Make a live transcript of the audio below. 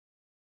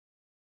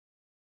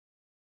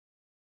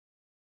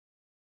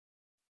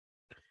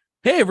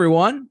Hey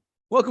everyone,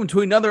 welcome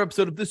to another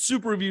episode of the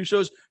Super Review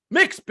Show's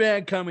Mixed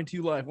Bag coming to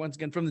you live once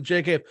again from the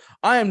J Cave.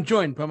 I am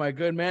joined by my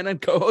good man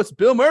and co-host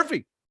Bill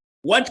Murphy.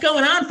 What's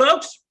going on,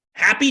 folks?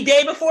 Happy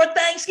day before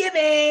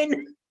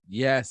Thanksgiving.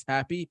 Yes,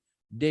 happy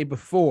day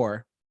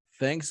before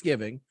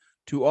Thanksgiving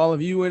to all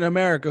of you in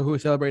America who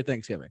celebrate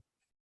Thanksgiving.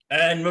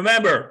 And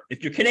remember,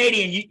 if you're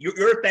Canadian,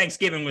 your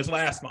Thanksgiving was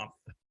last month.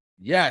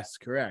 Yes,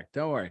 correct.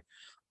 Don't worry.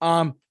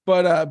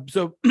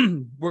 So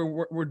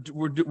we're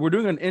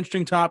doing an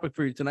interesting topic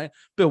for you tonight.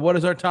 Bill, what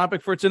is our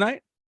topic for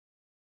tonight?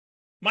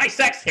 My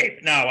sex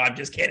tape. No, I'm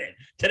just kidding.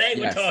 Today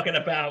Yes. We're talking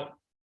about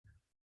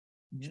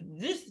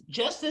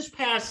this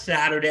past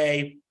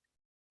Saturday.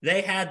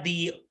 They had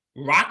the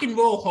Rock and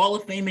Roll Hall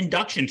of Fame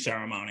induction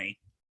ceremony.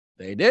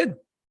 They did.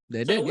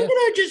 We're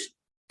gonna just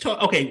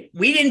talk. Okay,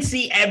 we didn't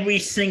see every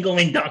single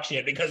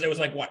induction because there was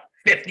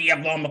 50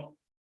 of them.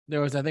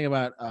 There was, I think,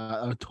 about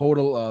a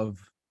total of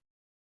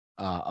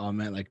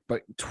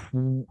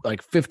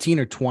like 15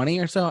 or 20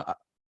 or so.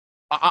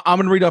 I'm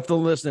gonna read off the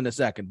list in a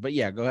second, but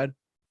yeah, go ahead.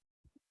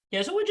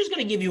 Yeah, so we're just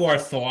gonna give you our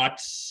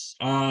thoughts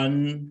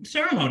on the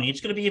ceremony.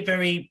 It's gonna be a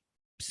very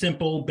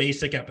simple,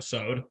 basic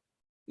episode.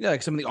 Yeah,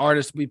 like some of the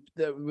artists we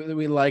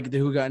like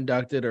who got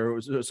inducted,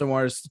 or some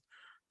artists.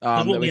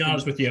 We'll be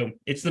honest with you.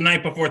 It's the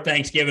night before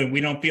Thanksgiving.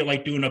 We don't feel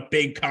like doing a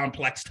big,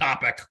 complex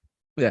topic.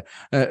 Yeah,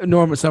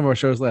 normally some of our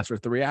shows last for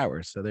 3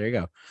 hours, so there you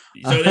go.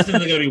 So this isn't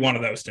going to be one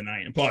of those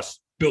tonight. And plus,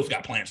 Bill's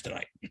got plans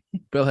tonight.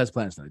 Bill has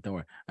plans tonight. Don't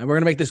worry, and we're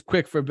gonna make this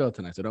quick for Bill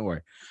tonight, so don't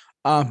worry.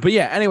 But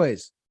yeah,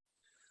 anyways,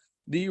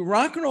 the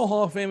Rock and Roll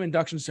Hall of Fame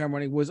induction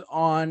ceremony was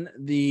on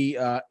the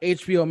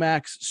HBO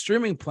Max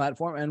streaming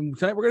platform, and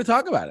tonight we're going to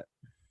talk about it.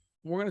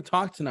 We're going to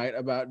talk tonight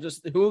about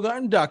just who got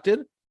inducted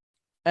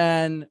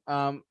and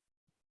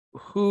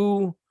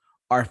who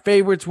our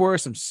favorites were,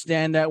 some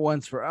standout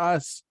ones for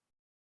us,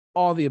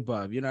 all the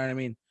above. You know what I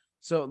mean?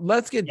 So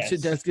let's get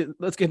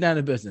down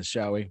to business,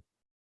 shall we?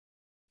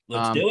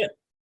 Let's do it.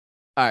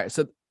 All right.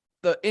 So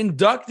the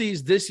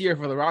inductees this year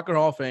for the Rock and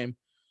Roll Hall of Fame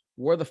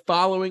were the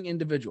following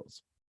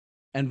individuals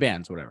and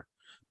bands, whatever: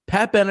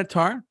 Pat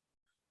Benatar,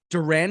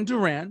 Duran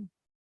Duran,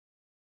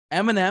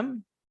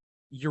 Eminem,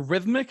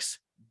 Eurythmics,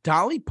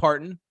 Dolly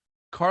Parton,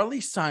 Carly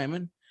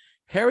Simon,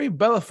 Harry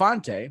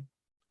Belafonte,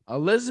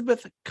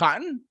 Elizabeth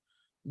Cotton,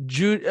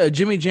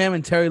 Jimmy Jam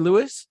and Terry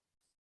Lewis,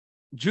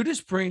 Judas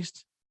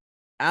Priest,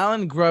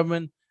 Alan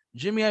Grubman,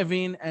 Jimmy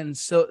Iovine, and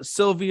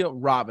Sylvia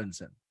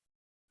Robinson.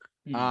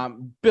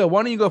 Bill,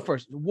 why don't you go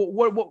first?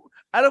 What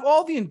out of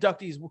all the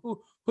inductees,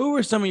 who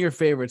were some of your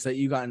favorites that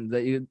you got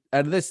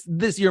out of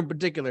this year in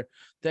particular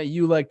that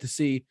you like to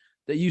see,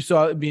 that you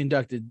saw be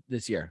inducted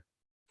this year?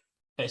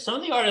 Okay, some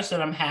of the artists that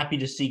I'm happy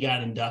to see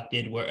got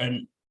inducted were,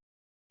 and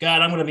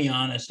God, I'm going to be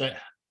honest,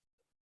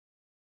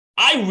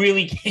 I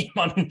really came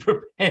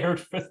unprepared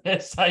for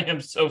this. I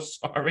am so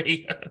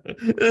sorry.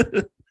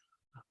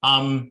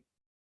 Oh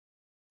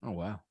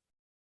wow.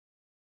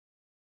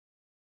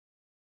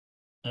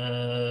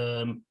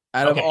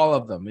 Out of all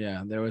of them,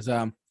 yeah, there was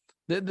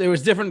there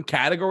was different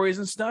categories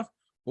and stuff,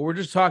 but we're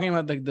just talking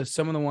about the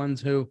some of the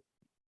ones who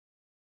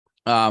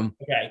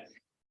okay.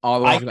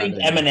 I think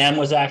Eminem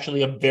was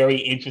actually a very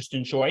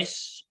interesting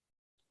choice.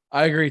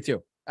 I agree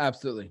too.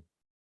 Absolutely.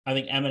 I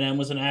think Eminem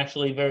was an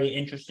actually very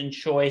interesting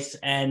choice.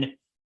 And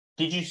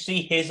did you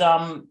see his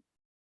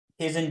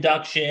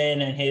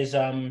induction and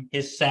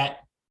his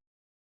set?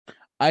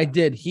 I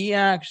did.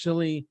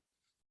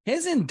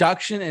 His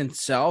induction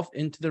itself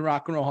into the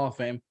Rock and Roll Hall of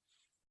Fame,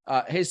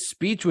 his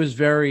speech was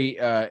very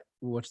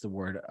what's the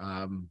word?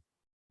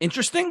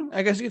 Interesting,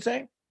 I guess you could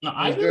say. No,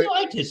 I really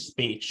liked his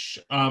speech.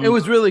 It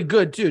was really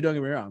good too. Don't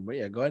get me wrong, but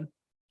yeah, go ahead.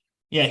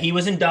 Yeah, he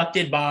was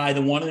inducted by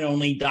the one and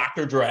only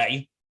Dr.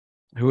 Dre,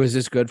 who is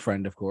this good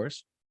friend, of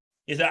course.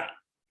 Is that,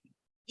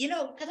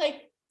 because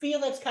I feel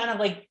that's kind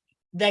of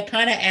that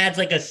kind of adds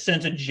a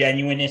sense of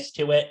genuineness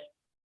to it.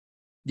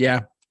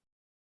 Yeah.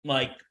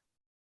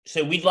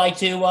 So we'd like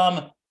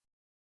to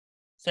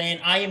saying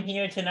I am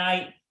here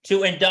tonight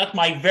to induct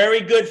my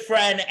very good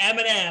friend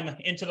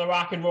Eminem into the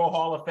Rock and Roll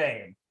Hall of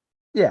Fame.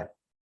 Yeah.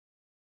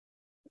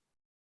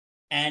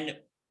 And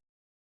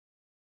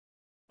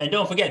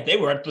don't forget, they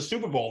were at the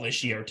Super Bowl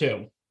this year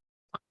too.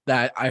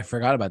 That I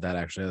forgot about that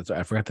actually.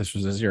 I forgot this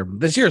was this year.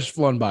 This year's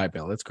flown by,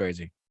 Bill. That's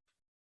crazy.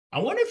 I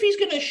wonder if he's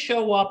going to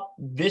show up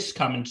this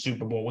coming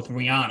Super Bowl with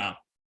Rihanna.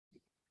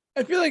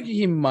 I feel like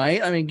he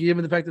might. I mean,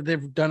 given the fact that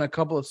they've done a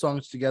couple of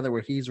songs together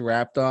where he's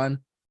rapped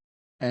on,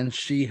 and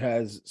she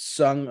has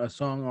sung a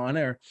song on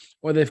it,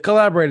 or they've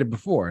collaborated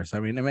before. So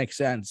I mean, it makes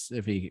sense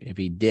if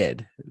he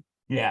did.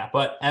 Yeah,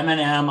 but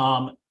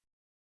Eminem,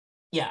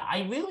 yeah,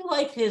 I really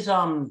like his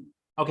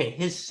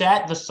his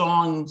set, the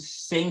song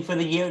 "Sing for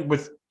the Year"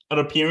 with an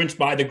appearance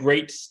by the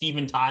great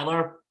Steven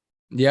Tyler.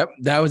 Yep,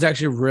 that was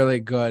actually a really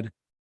good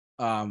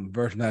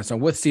version of that song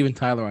with Steven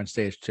Tyler on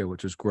stage too,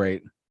 which was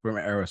great from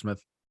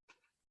Aerosmith.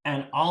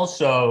 And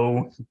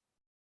also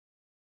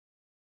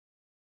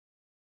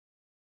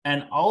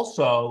an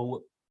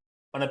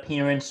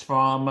appearance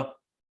from,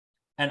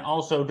 and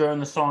also during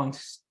the song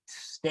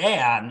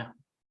Stan,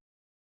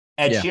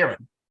 Ed Sheeran.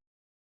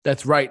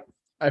 That's right.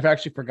 I've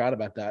actually forgot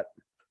about that.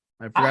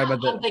 I forgot about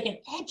I'm that.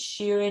 thinking Ed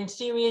Sheeran,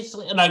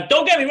 seriously. Like,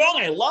 don't get me wrong,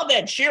 I love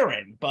Ed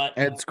Sheeran, but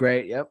It's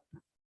great. Yep.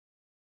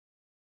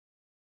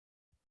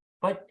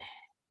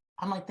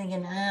 I'm like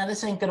thinking,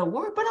 this ain't gonna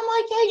work. But I'm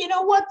like, hey, you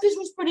know what? This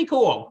was pretty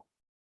cool.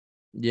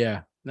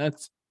 Yeah.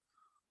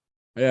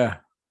 Yeah.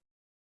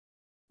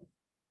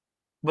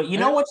 But you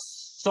know what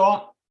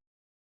song?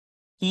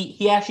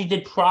 He actually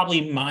did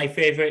probably my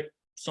favorite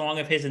song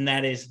of his, and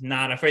that is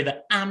 "Not Afraid."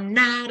 That I'm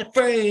not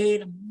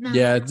afraid. I'm not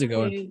Yeah, it's a good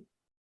one. afraid.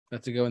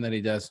 That's a good one that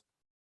he does.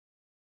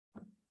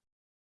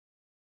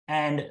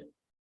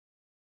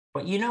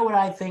 But you know what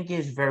I think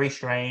is very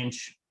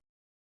strange?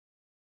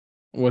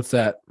 What's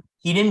that?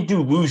 He didn't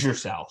do "Lose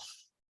Yourself."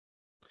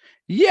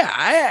 Yeah,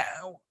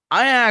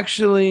 I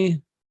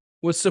actually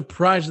was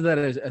surprised at that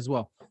as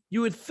well.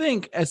 You would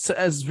think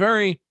as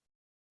very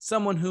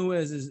someone who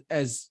is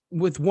as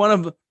with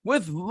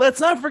let's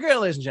not forget,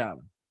 ladies and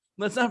gentlemen,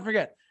 let's not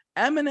forget,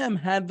 Eminem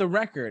had the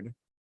record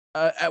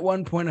at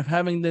one point of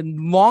having the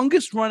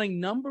longest running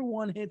number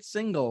one hit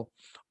single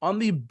on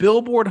the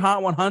Billboard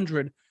Hot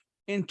 100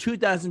 in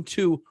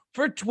 2002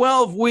 for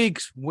 12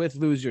 weeks with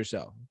 "Lose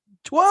Yourself."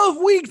 12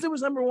 weeks it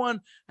was number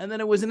one, and then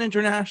it was an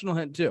international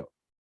hit too.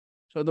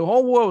 So the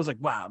whole world was like,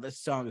 wow, this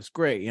song is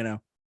great, you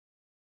know.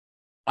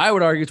 I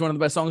would argue it's one of the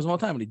best songs of all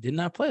time, but he did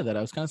not play that.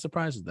 I was kind of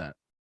surprised at that.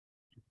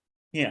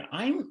 Yeah,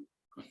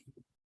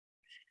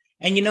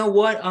 and you know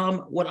what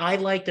I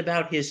liked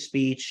about his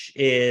speech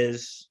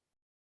is,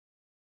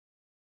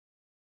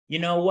 you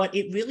know what,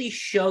 it really just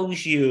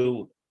shows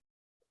you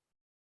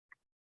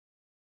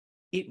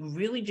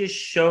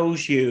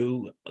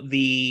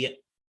the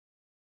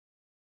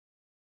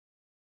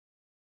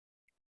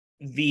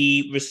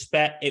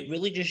respect. It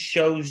really just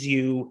shows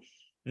you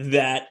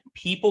that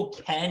people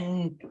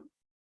can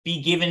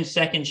be given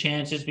second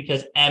chances,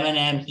 because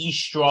Eminem, he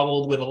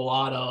struggled with a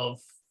lot of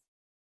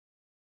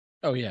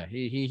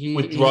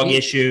with drug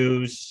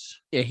issues.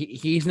 Yeah,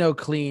 he's no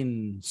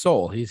clean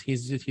soul. He's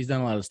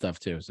done a lot of stuff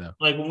too. So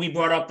Like when we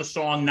brought up the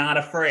song "Not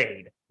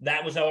Afraid,"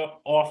 that was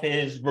off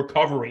his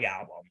recovery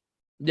album.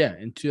 Yeah,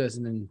 in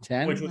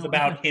 2010, which was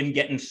about him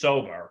getting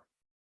sober.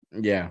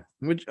 Yeah,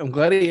 which I'm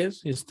glad he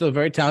is. He's still a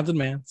very talented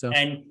man. So,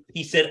 and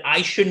he said,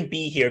 I shouldn't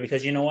be here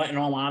because, you know what, in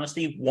all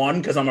honesty, one,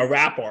 because I'm a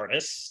rap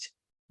artist.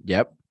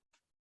 Yep.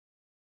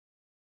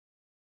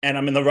 And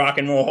I'm in the Rock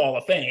and Roll Hall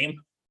of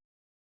Fame.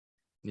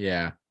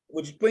 Yeah.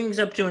 Which brings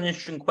up to an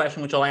interesting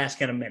question, which I'll ask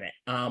in a minute.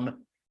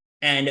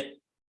 And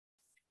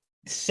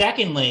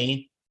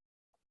secondly,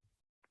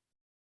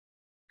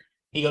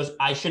 he goes,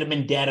 I should have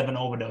been dead of an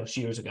overdose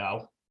years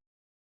ago.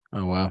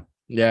 Oh, wow.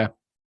 Yeah.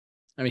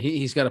 I mean,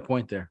 he's got a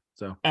point there.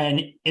 So,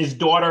 and his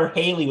daughter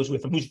Haley was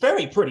with him, who's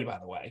very pretty, by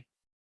the way.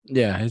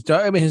 Yeah, his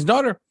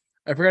daughter.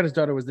 I forgot his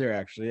daughter was there.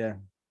 Actually, yeah.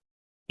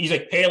 He's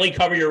like, Haley,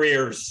 cover your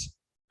ears.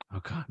 Oh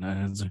God,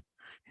 no,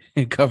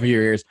 cover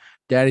your ears.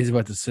 Daddy's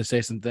about to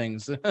say some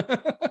things.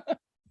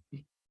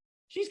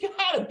 She's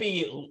got to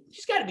be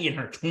in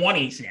her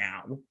 20s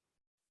now.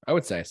 I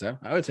would say so.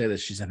 I would say that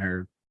she's in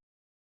her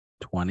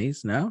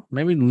 20s now,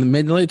 maybe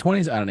mid to late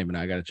 20s. I don't even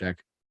know. I got to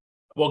check.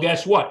 Well,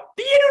 guess what?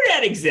 The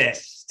internet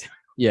exists.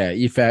 Yeah,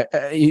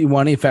 you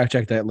want to fact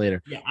check that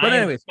later. Yeah, but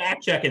I'm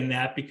fact checking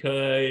that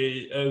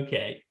because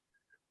okay.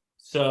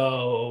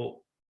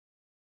 So,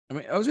 I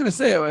mean, I was gonna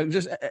say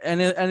just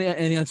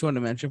anything else you want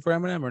to mention for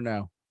Eminem or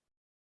no?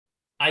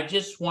 I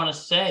just want to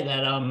say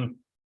that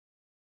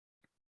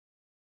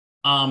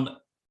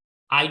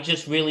I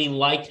just really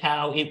liked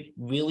how it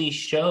really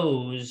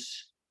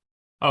shows.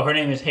 Oh, her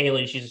name is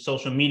Haley. She's a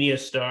social media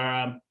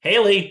star.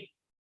 Haley,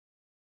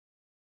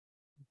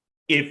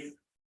 if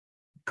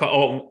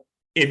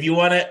you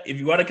want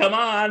to come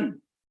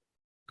on,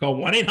 call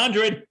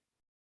 1-800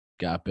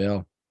 Got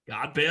Bill.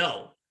 Got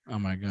Bill. Oh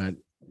my God.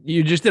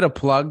 You just did a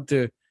plug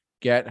to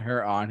get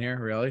her on here,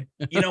 really?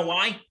 You know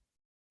why?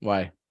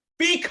 Why?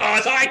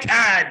 Because I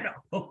can.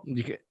 All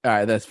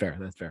right, that's fair.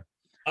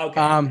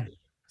 Okay.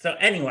 So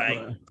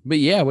anyway. But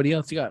yeah, what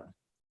else you got?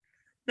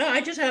 No,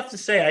 I just have to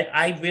say,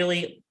 I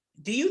really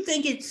do you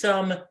think it's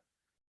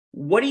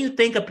what do you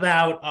think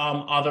about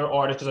other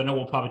artists? Because I know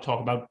we'll probably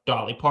talk about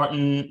Dolly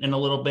Parton in a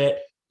little bit.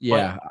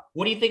 Yeah.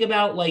 What do you think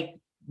about like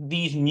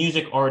these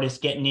music artists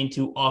getting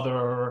into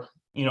other,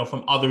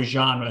 from other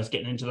genres,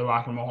 getting into the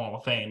Rock and Roll Hall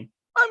of Fame?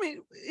 I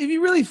mean, if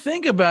you really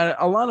think about it,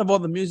 a lot of all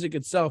the music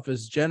itself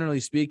is, generally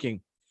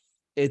speaking,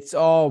 it's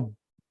all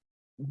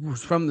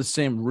from the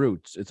same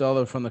roots. It's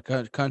all from the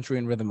country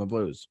and rhythm and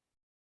blues.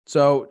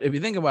 So if you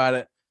think about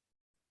it,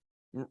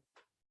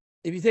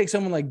 if you take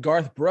someone like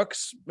Garth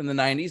Brooks in the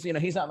 90s,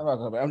 he's not in the rock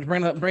and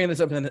roll. I'm bringing this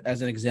up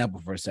as an example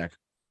for a sec.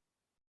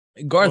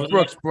 Garth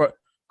Brooks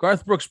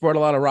brought a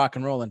lot of rock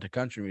and roll into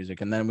country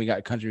music, and then we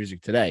got country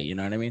music today. You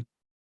know what I mean?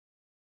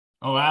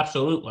 Oh,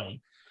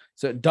 absolutely.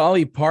 So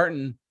Dolly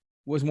Parton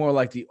was more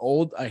like the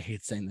old, I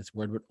hate saying this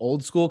word, but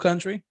old school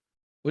country,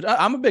 which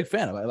I'm a big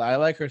fan of. I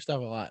like her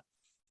stuff a lot.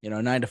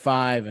 9 to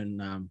 5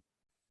 and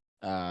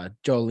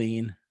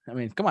Jolene. I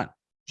mean, come on.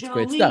 It's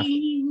great stuff.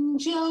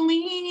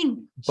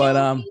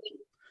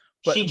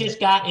 But she just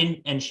got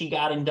in, and she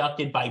got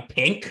inducted by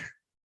Pink.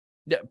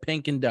 Yeah,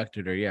 Pink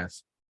inducted her.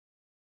 Yes.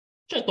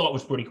 Which I thought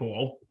was pretty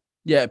cool.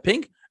 Yeah,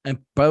 Pink. And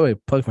by the way,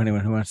 plug for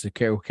anyone who wants to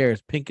care, who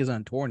cares. Pink is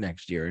on tour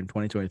next year in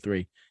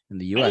 2023 in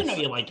the I U.S. didn't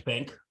know you liked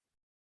Pink.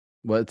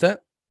 What's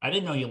that? I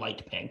didn't know you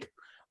liked Pink.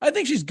 I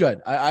think she's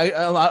good.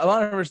 A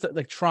lot of her stuff,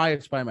 like "Try"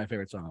 is probably my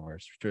favorite song of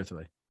hers.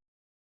 Truthfully,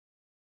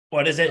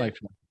 What is it? like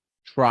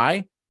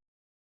 "Try."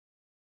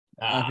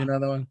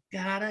 Another one.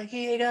 Gotta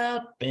get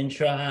up and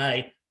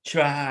try.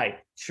 Yeah,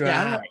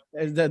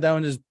 that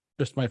one is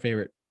just my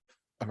favorite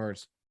of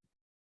hers.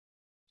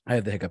 I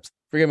had the hiccups.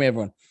 Forgive me,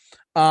 everyone.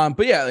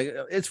 But yeah, like,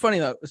 it's funny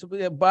though. So,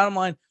 yeah, bottom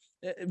line,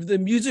 the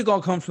music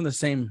all comes from the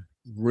same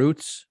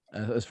roots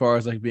as far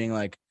as like being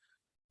like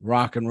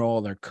rock and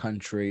roll or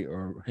country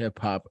or hip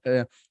hop.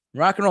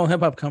 Rock and roll and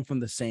hip hop come from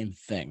the same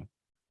thing,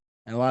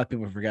 and a lot of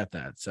people forget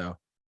that. So,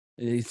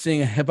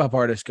 seeing a hip hop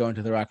artist go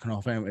into the Rock and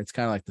Roll Fame, it's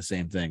kind of like the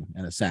same thing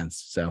in a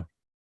sense. So,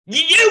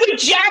 You and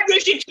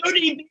Chadwick should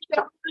totally be the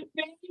Hall of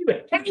Fame.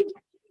 Hey,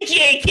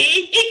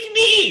 JT, it's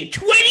me,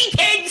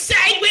 2010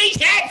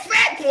 sideways hat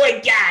frat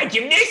boy guy.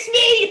 You miss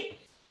me?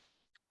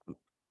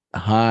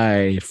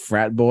 hi,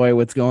 frat boy,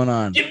 what's going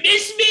on? You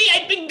miss me?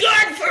 I've been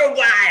gone for a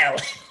while.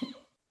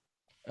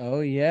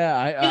 Oh yeah,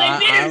 I've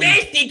been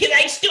arrested because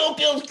I stole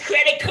Bill's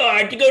credit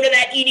card to go to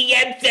that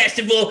EDM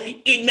festival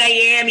in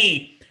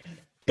Miami.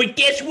 But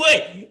guess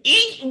what?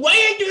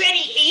 Why aren't there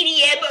any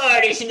EDM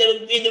artists in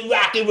the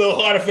Rock and Roll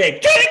Hall of Fame?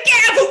 Turn it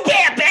down for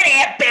what?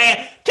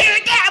 Turn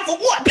it down for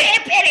what?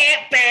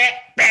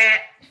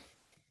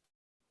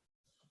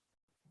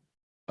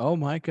 Oh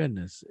my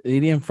goodness,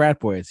 EDM frat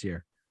boy is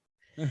here.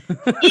 Yeah,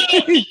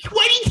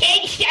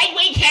 2010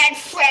 sideways hat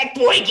frat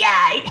boy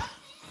guy.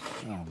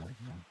 Oh my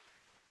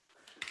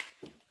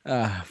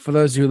god. For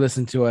those who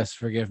listen to us,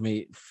 forgive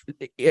me.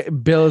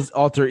 Bill's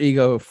alter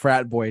ego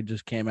frat boy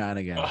just came out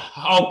again.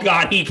 Oh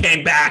god, he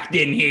came back,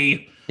 didn't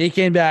he? He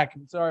came back.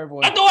 Sorry, boy.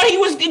 I thought he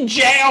was in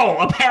jail.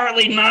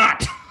 Apparently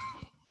not.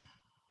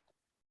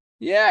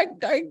 Yeah,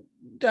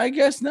 I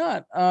guess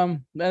not.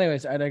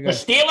 Anyways, I For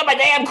digress. stealing my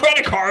damn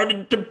credit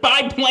card to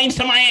buy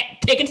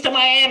tickets to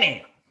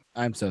Miami.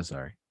 I'm so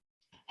sorry.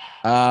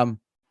 But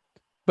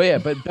yeah,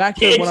 but back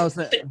to Kids, what I was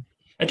saying.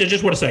 I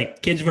just want to say,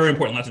 kids, very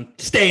important lesson.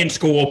 Stay in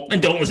school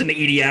and don't listen to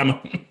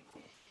EDM.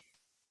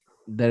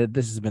 That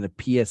this has been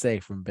a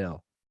PSA from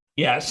Bill.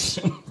 Yes,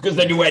 because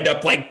then you end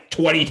up like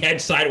 2010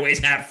 sideways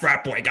hat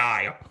frat boy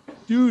guy.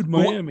 Dude,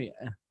 Miami.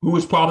 Who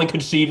was probably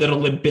conceived at a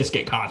Limp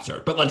Bizkit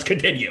concert. But let's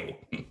continue.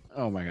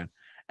 Oh my god.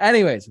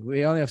 Anyways,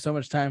 we only have so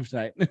much time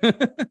tonight.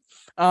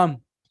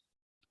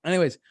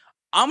 Anyways,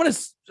 I'll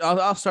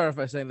start off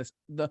by saying this.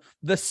 The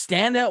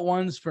standout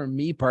ones for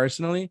me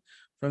personally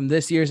from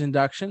this year's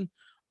induction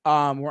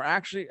were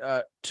actually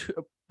a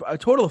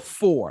total of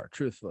 4,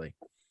 truthfully.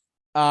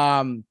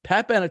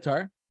 Pat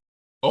Benatar.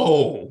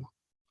 Oh,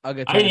 I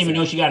didn't even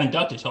know she got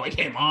inducted until I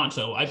came on,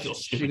 so I feel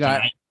stupid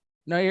tonight.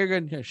 No, you're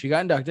good. She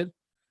got inducted.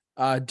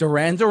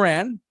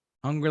 Duran,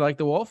 Hungry Like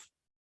the Wolf.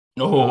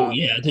 Oh,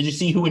 yeah. Did you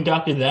see who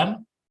inducted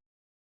them?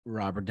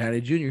 Robert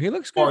Downey Jr. He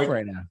looks good for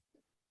right now.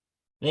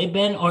 They've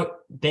been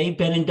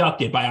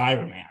inducted by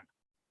Iron Man.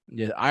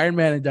 Yeah, Iron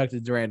Man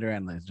inducted Duran,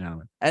 ladies and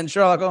gentlemen, and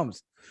Sherlock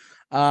Holmes.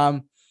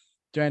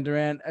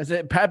 Duran. As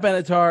it Pat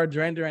Benatar,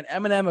 Duran,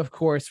 Eminem, of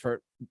course.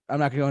 I'm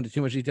not going to go into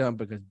too much detail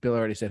because Bill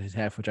already said his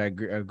half, which I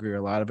agree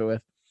a lot of it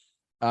with.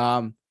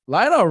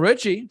 Lionel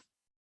Richie,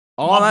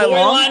 all night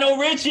long. Lionel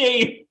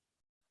Richie,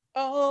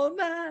 all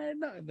night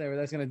long.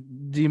 That's going to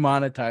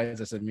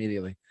demonetize us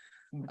immediately.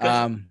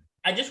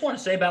 I just want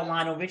to say about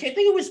Lionel Richie, I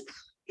think it was,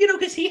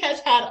 because he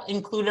has had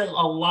included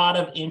a lot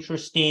of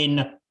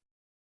interesting.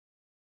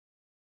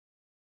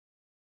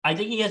 I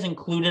think he has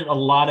included a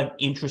lot of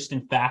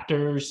interesting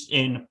factors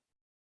in,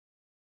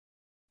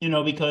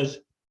 because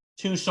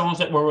 2 songs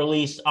that were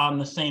released on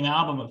the same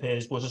album of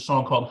his was a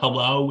song called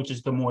Hello, which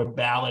is the more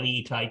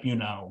ballady type,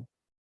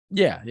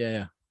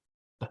 Yeah.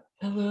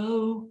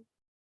 Hello.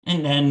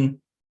 And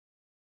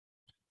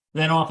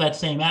then off that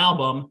same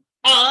album,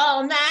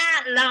 All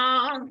Night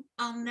Long,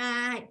 All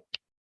Night.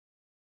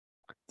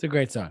 It's a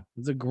great song.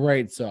 It's a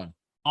great song.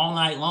 All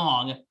Night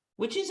Long,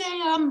 which is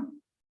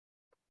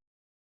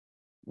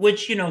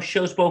which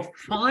shows both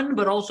fun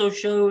but also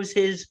shows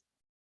his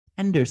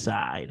tender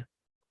side.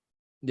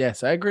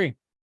 Yes, I agree.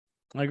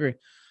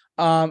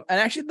 And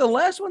actually the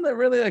last one that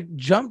really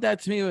jumped out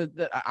to me was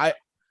that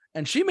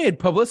and she made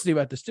publicity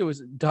about this too,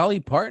 was Dolly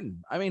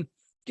Parton. I mean,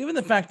 given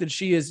the fact that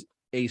she is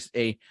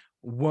a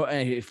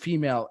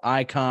female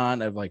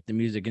icon of the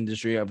music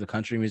industry, of the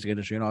country music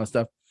industry and all that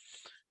stuff,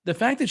 the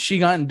fact that she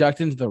got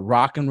inducted into the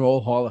Rock and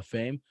Roll Hall of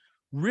Fame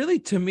really,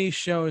 to me,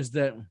 shows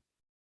that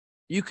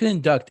you can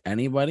induct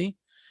anybody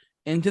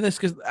into this,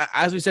 because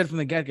as we said from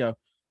the get-go,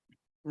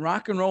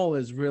 rock and roll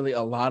is really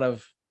a lot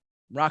of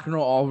rock and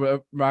roll, all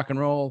rock and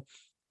roll,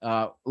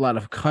 a lot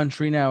of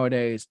country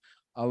nowadays,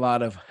 a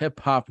lot of hip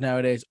hop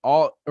nowadays,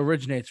 all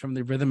originates from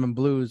the rhythm and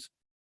blues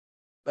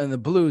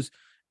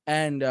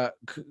and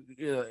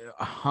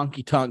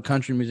honky tonk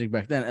country music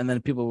back then. And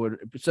then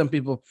some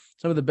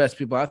of the best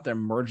people out there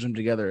merge them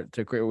together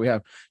to create what we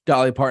have,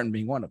 Dolly Parton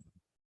being one of them.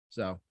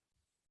 So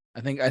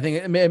I think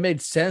it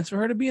made sense for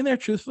her to be in there,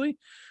 truthfully.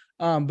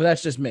 But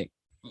that's just me.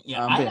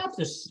 Yeah, I have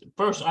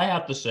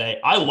to say,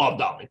 I love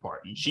Dolly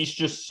Parton. She's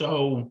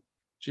so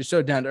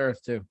down to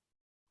earth too.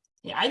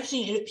 Yeah, I've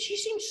seen it. She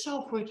seems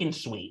so freaking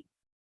sweet.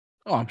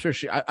 Oh, I'm sure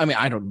I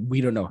mean, we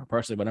don't know her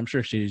personally, but I'm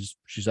sure she's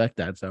like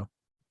that. So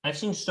I've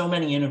seen so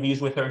many interviews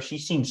with her. She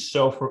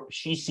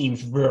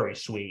seems very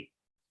sweet.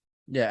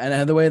 yeah,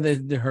 and the way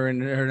that her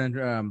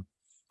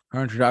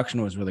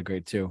introduction was really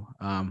great too.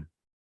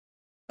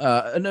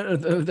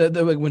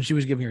 When she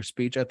was giving her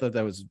speech, I thought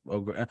that was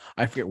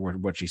I forget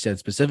what she said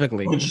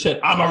specifically. When she said,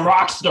 "I'm a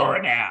rock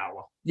star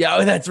now."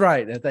 Yeah, that's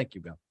right. Thank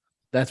you, Bill.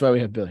 That's why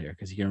we have Bill here,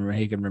 because he can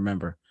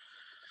remember.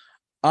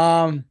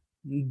 But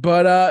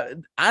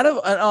out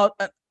of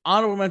an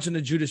honorable mention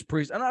to Judas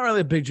Priest. I'm not really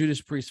a big Judas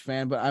Priest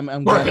fan, but I'm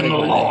breaking the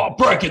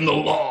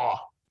law.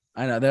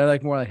 I know they're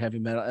like more like heavy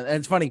metal, and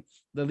it's funny.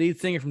 The lead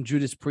singer from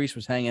Judas Priest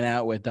was hanging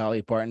out with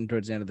Dolly Parton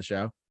towards the end of the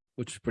show,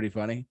 which was pretty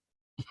funny.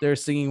 They're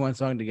singing one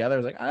song together. I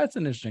was like, that's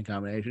an interesting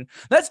combination.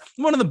 That's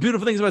one of the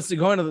beautiful things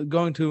about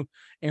going to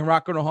a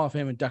Rock and Roll Hall of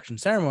Fame induction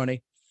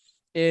ceremony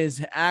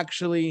is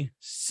actually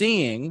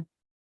seeing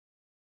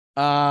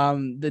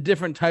the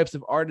different types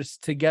of artists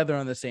together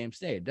on the same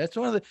stage. That's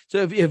one of the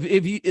so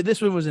if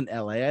this one was in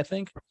LA, I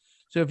think.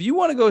 So if you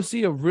want to go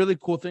see a really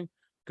cool thing,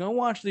 go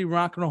watch the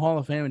Rock and Roll Hall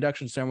of Fame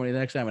induction ceremony the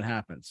next time it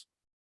happens.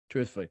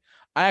 Truthfully.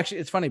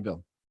 It's funny,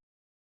 Bill.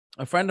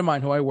 A friend of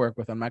mine who I work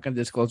with, I'm not going to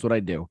disclose what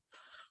I do,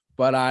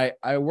 but I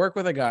work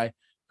with a guy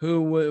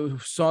who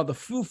saw the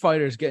Foo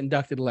Fighters get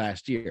inducted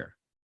last year.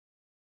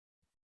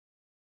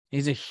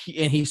 And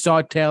he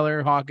saw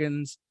Taylor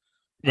Hawkins.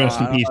 Rest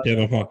in peace,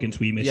 Taylor Hawkins.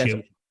 We miss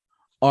you.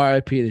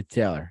 R.I.P. to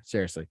Taylor.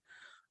 Seriously.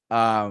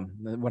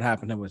 What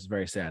happened to him was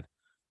very sad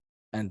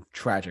and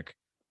tragic.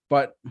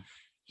 But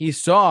he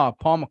saw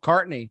Paul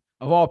McCartney,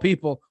 of all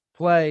people,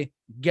 play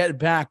Get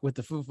Back with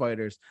the Foo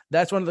Fighters.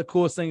 That's one of the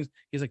coolest things.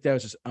 He's like, that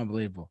was just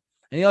unbelievable.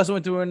 And he also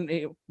went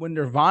to when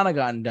Nirvana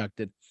got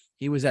inducted,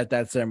 he was at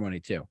that ceremony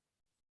too.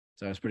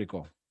 So it was pretty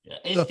cool.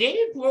 Is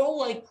Dave Grohl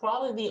like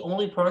probably the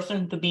only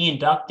person to be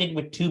inducted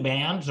with two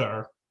bands,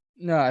 or?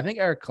 No, I think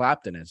Eric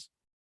Clapton is.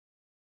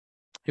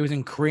 He was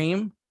in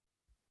Cream.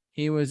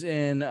 He was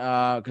in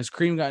because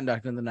Cream got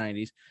inducted in the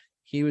 90s.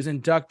 He was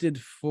inducted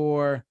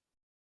for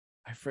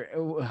I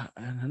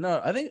don't know.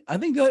 I think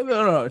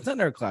no, it's not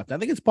Eric Clapton. I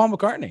think it's Paul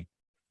McCartney.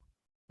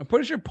 I'm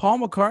pretty sure Paul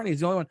McCartney is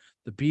the only one.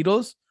 The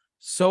Beatles,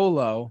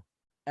 Solo,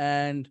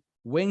 and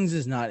Wings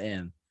is not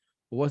in.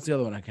 But what's the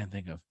other one I can't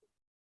think of?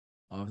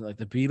 Like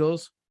the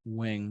Beatles,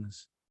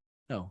 Wings.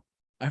 No,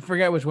 I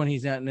forget which one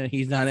he's not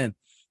in.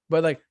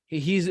 But like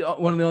he's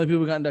one of the only people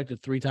who got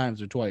inducted 3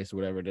 times or twice or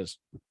whatever it is.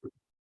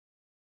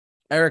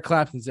 Eric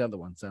Clapton's the other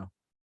one. So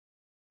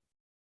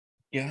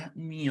yeah.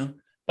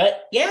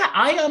 But yeah,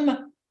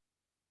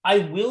 I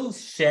will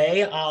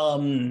say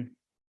out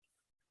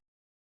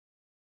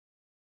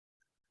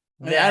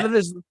of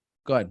this.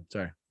 Go ahead.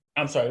 Sorry.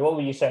 I'm sorry. What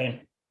were you saying?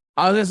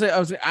 I was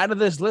out of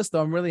this list,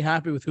 though, I'm really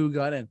happy with who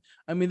got in.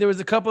 I mean, there was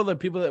a couple of the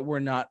people that were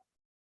not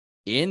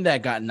in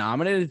that got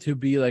nominated to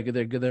be like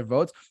their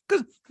votes.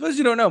 Because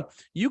you don't know,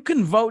 you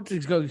can vote to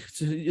go.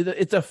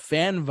 It's a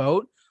fan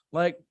vote.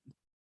 Like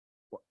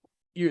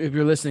if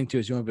you're listening to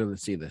us, you won't be able to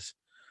see this.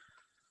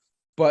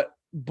 But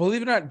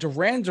believe it or not,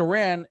 Duran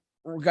Duran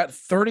got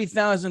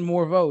 30,000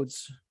 more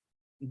votes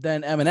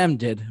than Eminem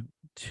did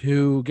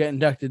to get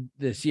inducted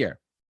this year.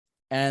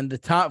 And the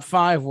top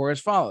 5 were as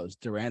follows: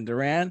 Duran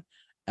Duran,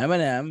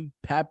 Eminem,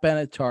 Pat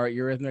Benatar,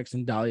 Eurythmics,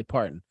 and Dolly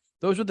Parton.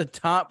 Those were the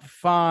top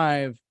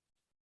 5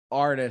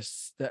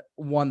 artists that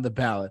won the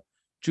ballot.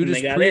 Judas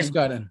Priest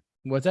got in.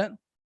 What's that?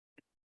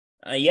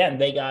 Yeah,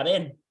 they got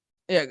in.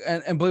 Yeah,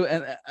 and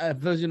for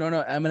those you don't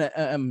know,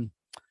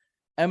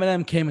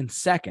 Eminem came in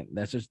second.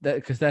 That's just that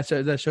because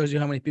that shows you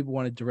how many people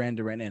wanted Duran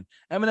Duran in.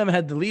 Eminem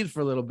had the lead for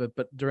a little bit,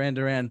 but Duran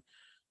Duran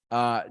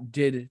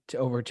did to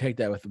overtake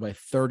that by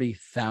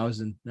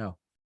 30,000. No,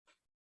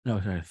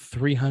 sorry,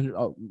 300.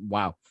 Oh,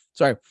 wow.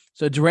 Sorry.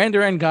 So Duran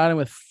Duran got in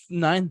with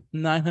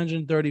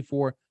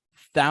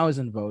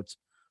 934,000 votes,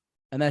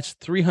 and that's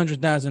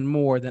 300,000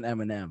 more than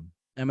Eminem.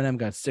 Eminem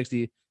got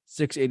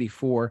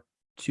 684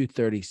 to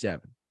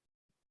 37,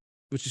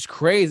 which is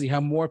crazy. How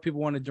more people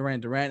wanted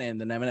Duran Duran in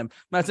than Eminem. I'm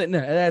not saying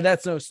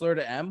that's no slur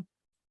to M,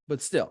 but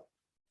still.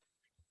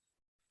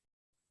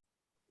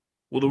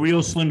 Will the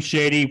real Slim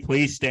Shady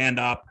please stand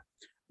up?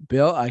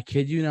 Bill, I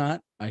kid you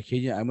not. I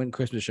went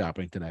Christmas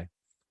shopping today.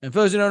 And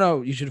for those who don't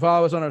know, you should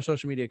follow us on our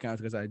social media accounts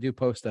because I do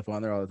post stuff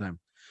on there all the time.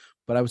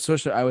 But I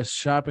was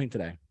shopping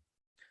today,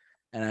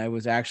 and I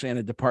was actually in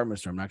a department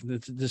store. I'm not going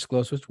to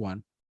disclose which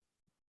one.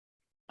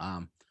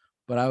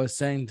 But I was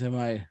saying to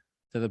my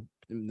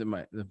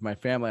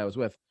family I was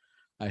with,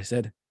 I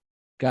said,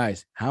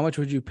 guys, how much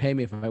would you pay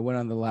me if I went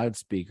on the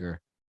loudspeaker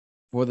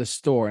for the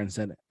store and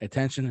said,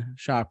 "Attention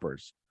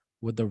shoppers,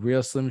 would the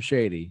real Slim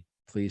Shady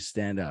please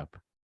stand up"?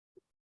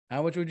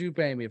 How much would you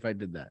pay me if I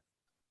did that?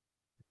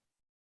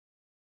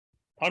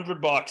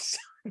 $100.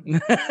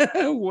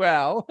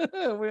 Well,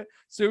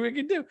 see what we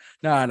can do.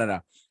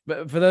 No.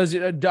 But for those,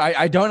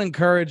 I don't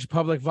encourage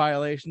public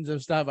violations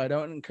of stuff. I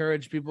don't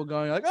encourage people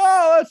going like,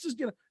 "Oh, let's just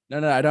get."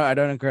 No. I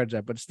don't encourage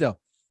that. But still,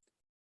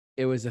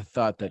 it was a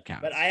thought that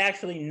counts. But I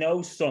actually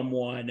know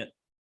someone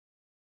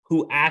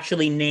who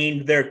actually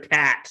named their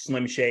cat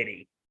Slim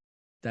Shady.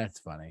 That's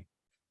funny.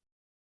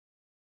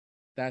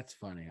 That's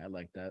funny. I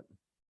like that.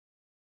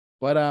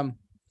 But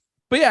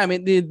yeah, I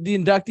mean the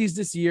inductees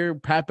this year: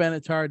 Pat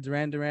Benatar,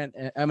 Duran Duran,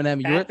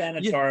 Eminem. Pat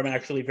Benatar, I'm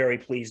actually very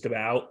pleased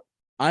about.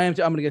 I am.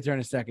 I'm gonna get there in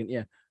a second.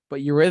 Yeah,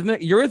 but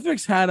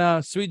Eurythmics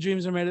had "Sweet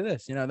Dreams Are Made of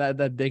This." You know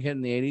that big hit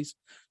in the '80s.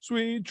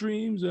 Sweet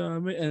dreams are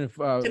made. And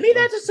to me,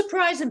 that's a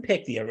surprising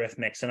pick, the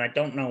Eurythmics, and I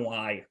don't know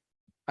why.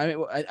 I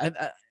mean,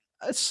 I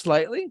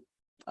slightly.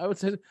 I would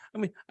say. I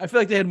mean, I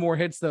feel like they had more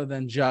hits though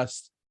than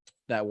just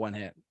that one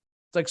hit.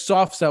 It's like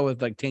Soft Cell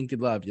with like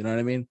Tainted Love. You know what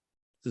I mean?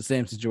 It's the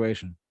same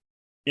situation.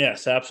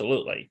 Yes,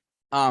 absolutely.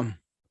 Pat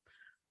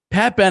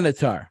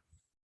Benatar.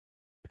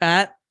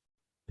 Pat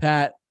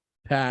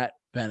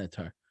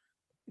Benatar.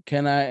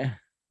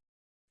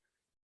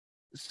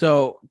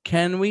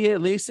 Can we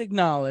at least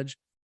acknowledge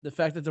the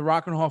fact that the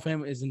Rock and Roll Hall of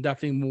Fame is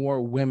inducting more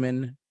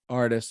women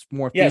artists,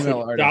 more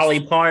female artists?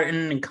 Dolly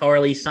Parton and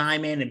Carly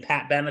Simon and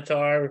Pat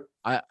Benatar.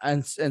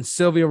 And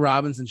Sylvia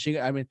Robinson.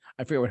 I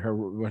forget what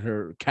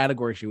her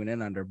category she went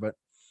in under, but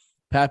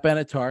Pat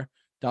Benatar,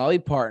 Dolly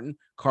Parton,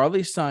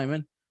 Carly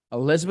Simon,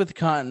 Elizabeth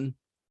Cotton,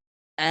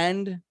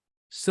 and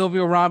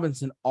Sylvia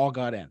Robinson all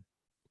got in.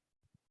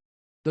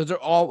 Those are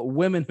all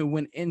women who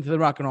went into the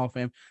Rock and Roll Hall of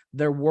Fame.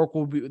 Their work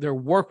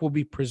will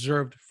be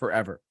preserved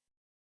forever.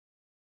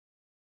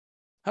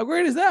 How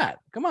great is that?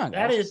 Come on,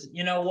 that guys. Is,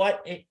 you know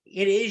what? It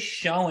is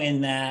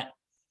showing that,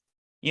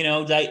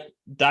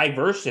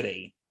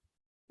 diversity.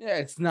 Yeah,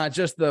 it's not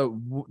just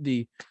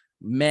the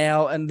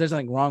male, and there's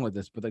nothing wrong with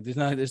this, but like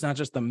there's not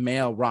just the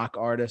male rock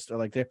artist, or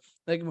like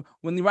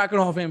when the Rock and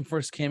Roll Hall of Fame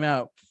first came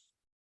out,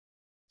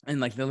 and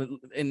like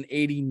in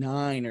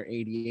 89 or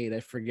 88,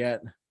 I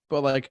forget,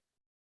 but like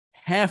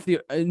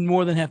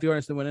more than half the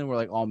artists that went in were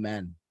like all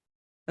men,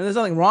 and there's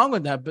nothing wrong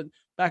with that. But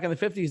back in the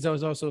 50s, there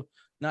was also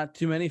not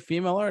too many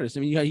female artists.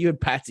 I mean, you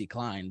had Patsy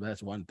Cline, but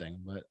that's one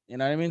thing. But you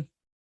know what I mean?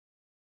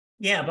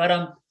 Yeah,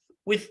 but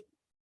with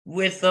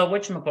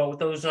whatchamacallit, with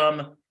those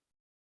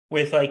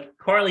with like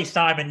Carly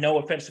Simon, no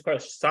offense to Carly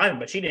Simon,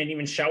 but she didn't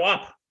even show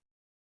up.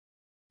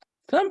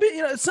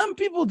 Some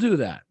people do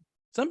that.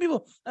 Some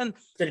people, and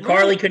said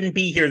Carly couldn't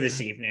be here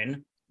this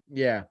evening.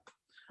 Yeah,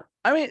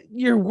 I mean,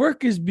 your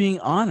work is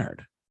being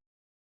honored.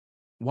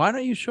 Why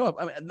don't you show up?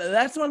 I mean,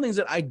 that's one of the things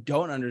that I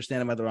don't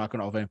understand about the Rock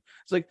and Roll Fame.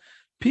 It's like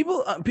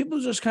people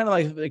just kind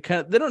of like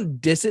they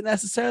don't diss it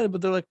necessarily, but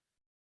they're like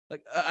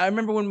I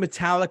remember when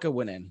Metallica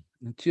went in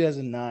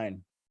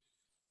 2009,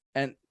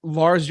 and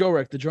Lars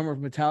Ulrich, the drummer of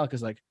Metallica,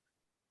 is like,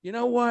 you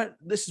know what?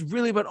 This is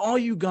really about all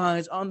you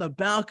guys on the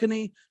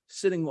balcony,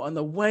 sitting on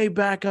the way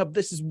back up.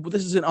 This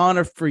is an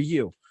honor for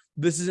you.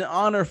 This is an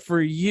honor for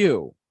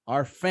you,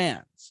 our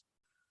fans.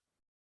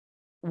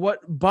 What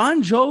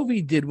Bon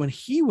Jovi did when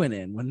he went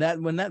in, when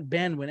that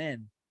band went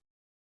in,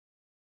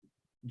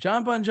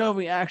 John Bon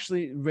Jovi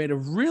actually made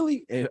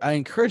I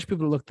encourage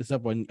people to look this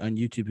up on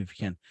YouTube if you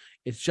can.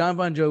 It's John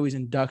Bon Jovi's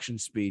induction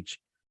speech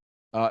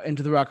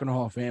into the Rock and Roll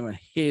Hall of Fame, and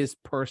his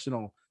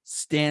personal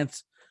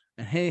stance.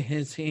 And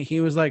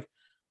he was like,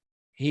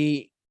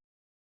 his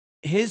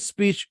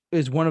speech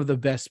is one of the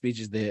best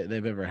speeches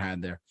they've ever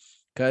had there,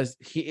 because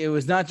he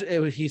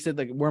said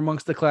like, we're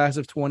amongst the class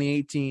of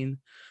 2018,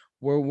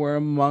 we're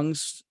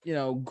amongst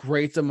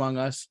greats among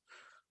us,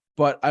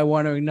 but I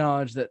want to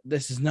acknowledge that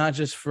this is not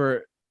just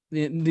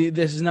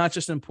this is not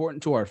just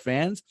important to our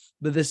fans,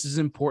 but this is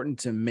important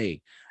to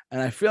me. And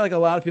I feel like a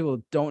lot of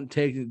people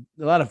a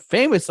lot of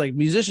famous like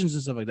musicians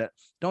and stuff like that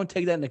don't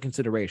take that into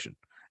consideration.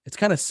 It's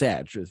kind of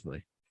sad,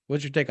 truthfully.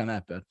 What's your take on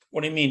that, Ben?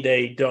 What do you mean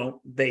they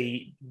don't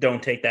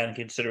take that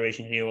into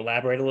consideration? Can you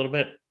elaborate a little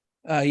bit?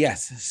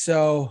 Yes.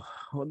 So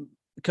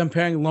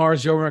comparing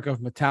Lars Ulrich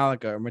of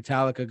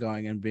Metallica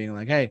going and being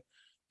like, hey,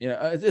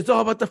 it's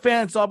all about the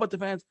fans. It's all about the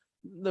fans.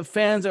 The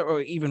fans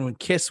or even when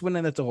Kiss went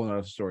in, that's a whole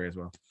other story as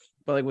well.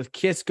 But like with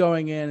Kiss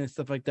going in and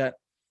stuff like that,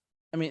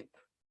 I mean,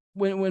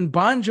 when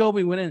Bon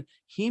Jovi went in,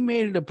 he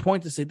made it a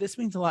point to say, this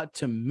means a lot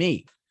to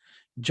me.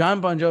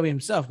 John Bon Jovi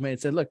himself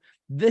said, look,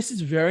 this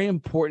is very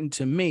important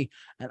to me,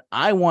 and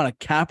I want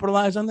to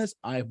capitalize on this.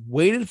 I've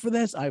waited for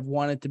this. I've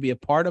wanted to be a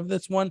part of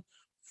this one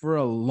for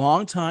a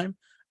long time,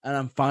 and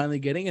I'm finally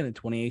getting it in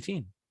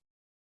 2018.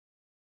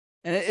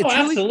 And it's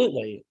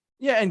absolutely.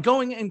 Yeah, and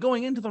going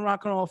into the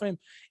Rock and Roll Hall of Fame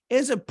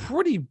is a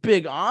pretty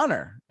big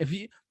honor. If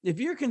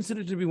you're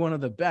considered to be one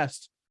of the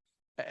best,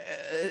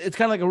 it's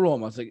kind of like a rule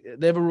almost. Like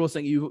they have a rule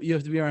saying you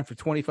have to be around for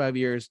 25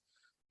 years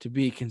to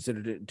be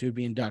considered to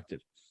be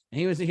inducted. And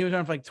he was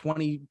around for like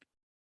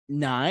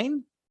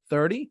 29,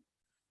 30.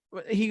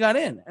 He got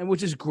in, and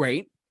which is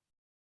great.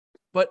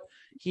 But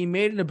he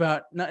made it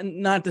about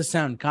not to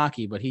sound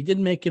cocky, but he did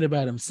make it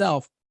about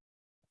himself.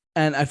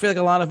 And I feel like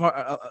a lot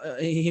of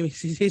he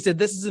said,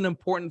 this is an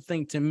important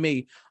thing to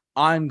me.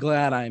 I'm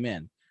glad I'm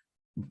in.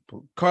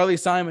 Carly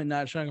Simon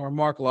not showing up, or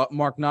Mark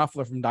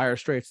Knopfler from Dire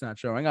Straits not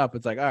showing up.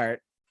 It's like, all right,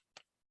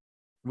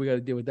 we got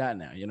to deal with that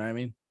now. You know what I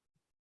mean?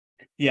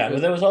 Yeah,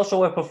 but there was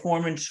also a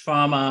performance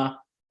from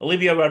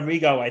Olivia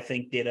Rodrigo, I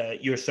think,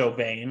 did You're So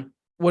Vain.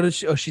 What did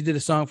she? Oh, she did a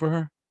song for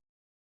her.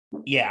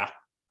 Yeah.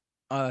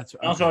 Oh, that's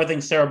okay. Also, I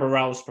think Sarah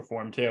Bareilles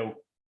performed too.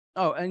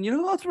 Oh, and you know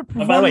who else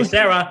performed? Oh, by the way,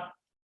 Sarah,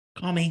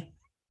 call me.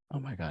 Oh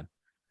my god.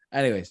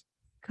 Anyways,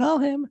 call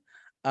him.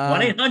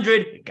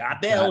 1-800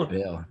 got Bill.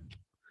 Bill.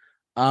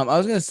 I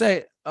was gonna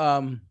say,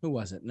 who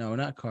was it? No,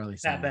 not Carly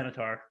Pat Simon.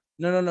 Benatar.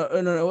 No.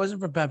 It wasn't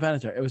for Pat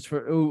Benatar. It was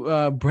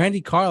for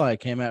Brandy Carlisle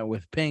came out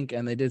with Pink,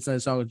 and they did some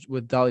song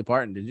with Dolly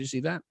Parton. Did you see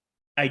that?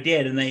 I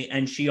did,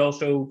 and she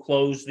also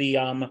closed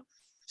the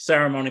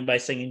ceremony by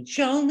singing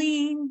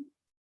Jolene.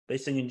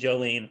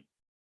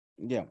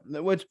 Yeah,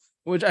 which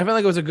I felt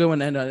like it was a good one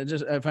to end on.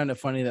 I find it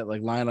funny that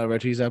like Lionel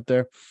Richie's up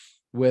there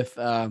with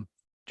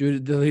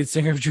Judas, the lead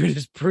singer of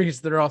Judas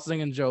Priest. They're all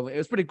singing Jolene. It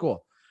was pretty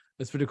cool.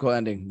 It's pretty cool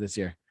ending this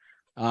year.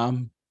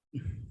 Any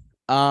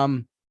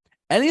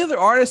other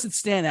artists that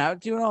stand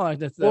out to you at all? Like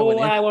that's what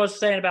I was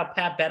saying about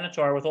Pat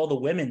Benatar with all the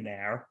women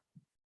there.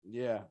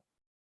 Yeah,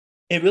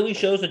 it really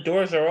shows the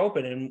doors are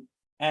open,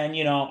 and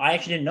I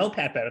actually didn't know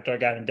Pat Benatar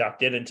got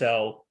inducted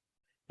until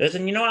this,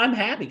 and I'm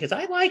happy because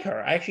I like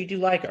her. I actually do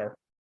like her.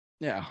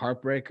 Yeah,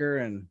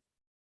 Heartbreaker and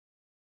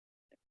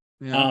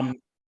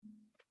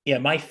yeah,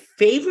 my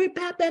favorite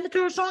Pat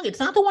Benatar song. It's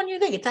not the one you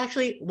think. It's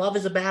actually "Love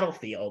Is a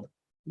Battlefield."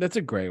 That's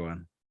a great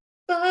one.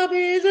 Love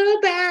is a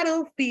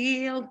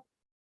battlefield.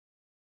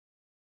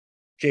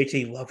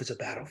 JT, love is a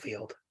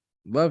battlefield.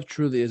 Love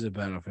truly is a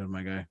battlefield,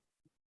 my guy.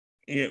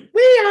 Yeah,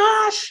 we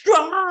are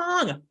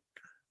strong.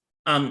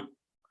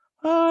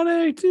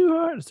 Heartache too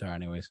hard. Sorry,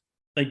 anyways.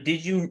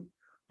 Did you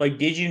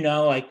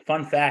know?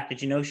 Fun fact,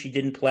 did you know she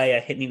didn't play a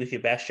 "Hit Me With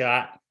Your Best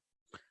Shot"?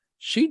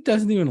 She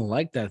doesn't even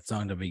like that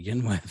song to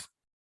begin with.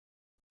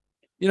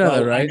 You know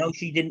that, right? I know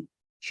she didn't.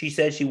 She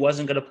said she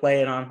wasn't going to play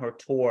it on her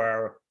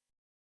tour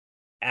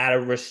out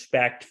of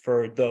respect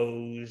for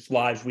those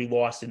lives we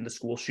lost in the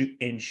school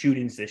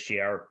shootings this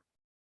year.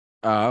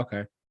 Oh,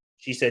 okay.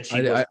 She said she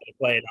wasn't going to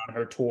play it on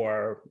her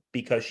tour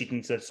because she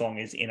thinks that song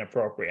is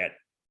inappropriate.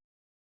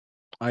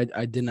 I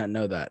did not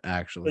know that,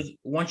 actually.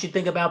 Once you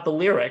think about the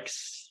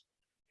lyrics,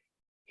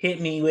 hit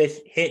me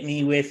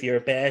with your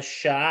best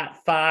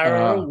shot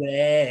far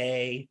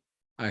away.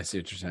 I see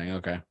what you're saying.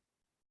 Okay.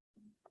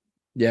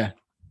 Yeah.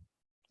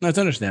 That's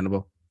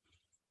understandable.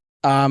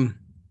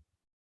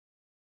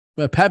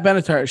 But Pat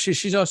Benatar,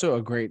 she's also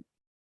a great,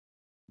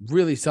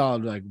 really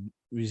solid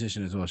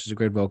musician as well. She's a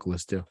great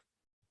vocalist too.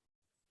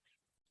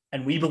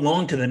 And we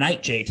belong to the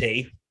night,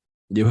 JT.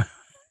 You,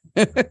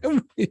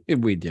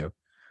 we do.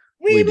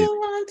 We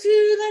belong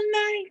to the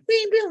night.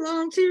 We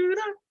belong to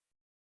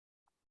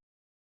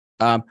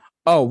the.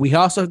 We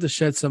also have to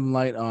shed some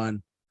light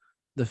on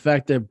the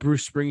fact that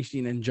Bruce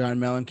Springsteen and John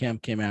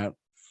Mellencamp came out,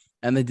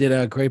 and they did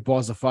a Great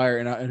Balls of Fire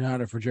in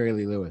honor for Jerry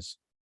Lee Lewis.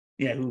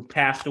 Yeah, who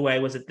passed away?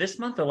 Was it this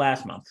month or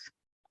last month?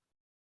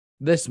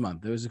 This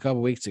month. It was a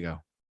couple weeks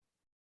ago.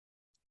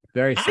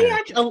 Very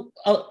sad.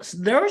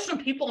 There were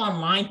some people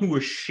online who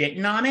were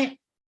shitting on it.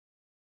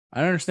 I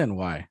don't understand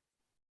why.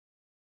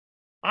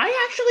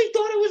 I actually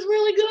thought it was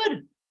really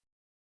good.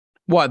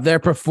 What, their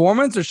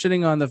performance or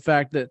shitting on the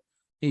fact that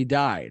he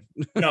died?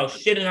 No,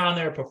 shitting on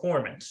their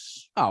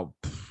performance. Oh,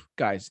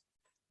 guys.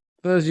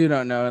 For those of you who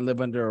don't know and live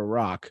under a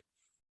rock,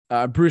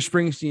 Bruce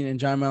Springsteen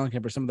and John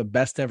Mellencamp are some of the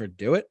best to ever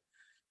do it.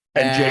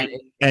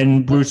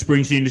 And Bruce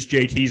Springsteen is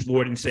JT's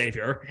Lord and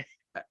Savior.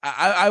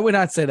 I would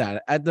not say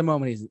that. At the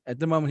moment,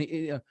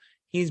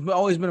 he's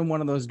always been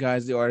one of those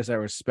guys, the artist I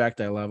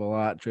respect, I love a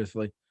lot,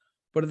 truthfully.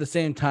 But at the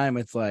same time,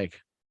 it's like,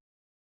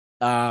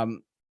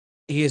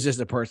 he is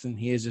just a person.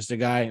 He is just a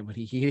guy, but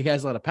he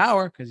has a lot of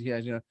power because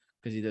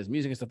he does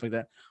music and stuff like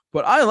that.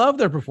 But I love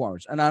their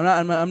performance, and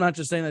I'm not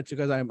just saying that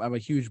because I'm a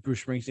huge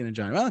Bruce Springsteen and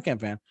John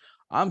Mellencamp fan.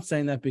 I'm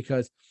saying that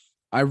because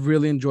I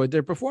really enjoyed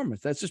their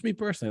performance. That's just me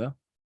personally, though.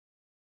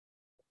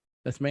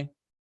 That's me.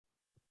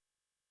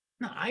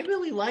 No, I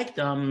really liked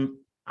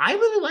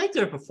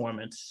their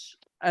performance.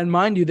 And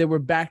mind you, they were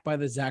backed by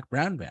the Zac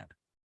Brown Band.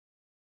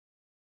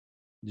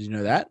 Did you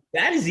know that?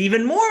 That is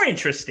even more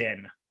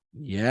interesting.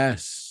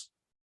 Yes.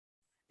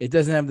 It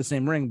doesn't have the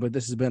same ring, but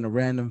this has been a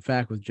random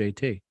fact with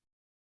JT.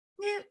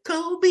 Yeah,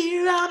 cold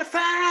beer on a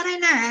Friday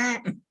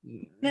night.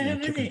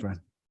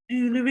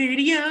 In the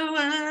radio.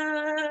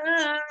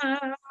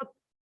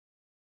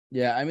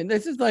 Yeah, I mean,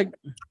 this is like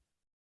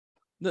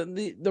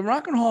the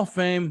Rock and Hall of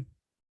Fame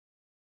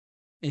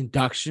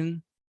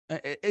induction.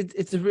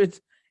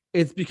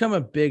 It's become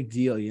a big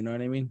deal. You know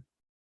what I mean?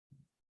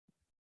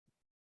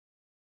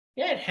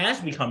 Yeah, it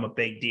has become a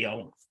big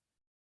deal.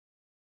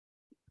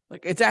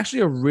 Like, it's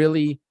actually a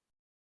really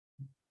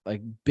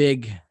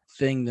big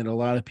thing that a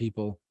lot of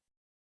people,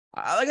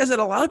 like I said,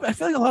 I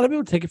feel like a lot of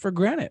people take it for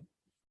granted.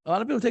 A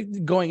lot of people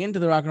take going into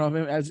the Rock and Roll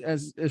Fame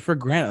as for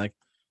granted, like,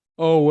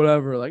 oh,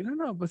 whatever. Like,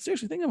 no, but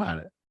seriously, think about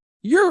it.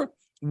 Your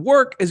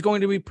work is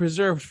going to be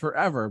preserved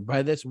forever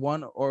by this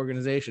one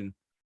organization,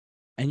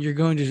 and you're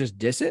going to just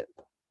diss it?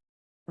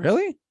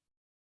 Really?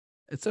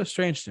 It's so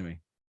strange to me.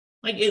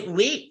 Like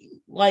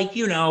like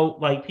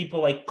like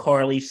people like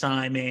Carly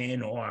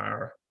Simon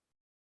or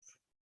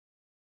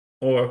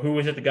who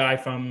was it, the guy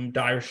from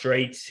Dire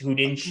Straits who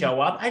didn't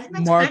show up? I think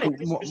that's Mark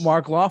kind of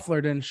Mark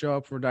Loeffler didn't show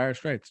up for Dire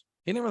Straits.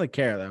 He didn't really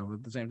care though.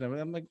 At the same time,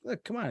 I'm like,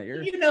 look, come on,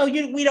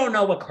 we don't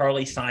know what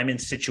Carly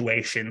Simon's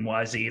situation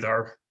was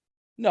either.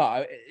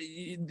 no,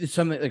 it's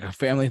something like a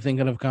family thing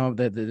could have come up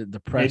that the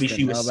press Maybe didn't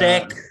she know was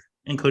about. sick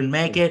and couldn't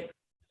make it.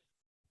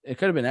 It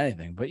could have been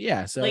anything, but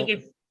yeah. So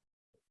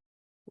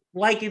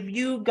Like if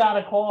you got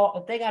a call,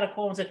 if they got a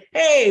call and said,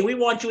 "Hey, we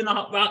want you in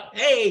the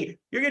hey,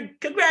 you're good,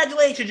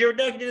 congratulations, you're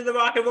inducted into the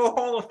Rock and Roll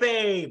Hall of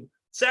Fame.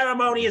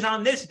 Ceremony is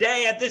on this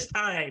day at this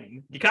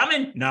time. You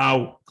coming?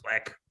 No,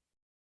 click."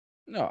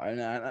 no,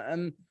 and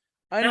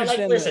I Now,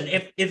 understand. listen,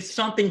 if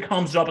something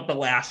comes up at the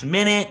last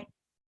minute,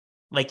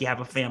 like you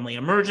have a family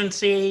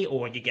emergency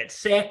or you get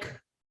sick,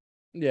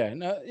 yeah,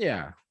 no,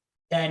 yeah,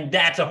 then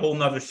that's a whole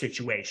nother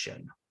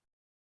situation.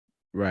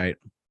 right.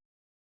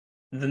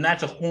 Then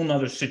that's a whole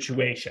nother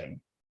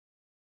situation.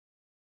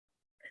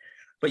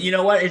 But you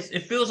know what?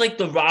 It feels like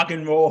the Rock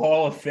and Roll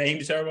Hall of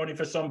Fame ceremony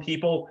for some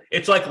people.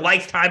 It's like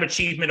Lifetime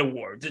Achievement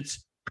Awards.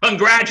 It's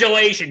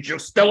congratulations, you're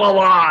still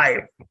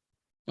alive.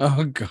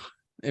 Oh god,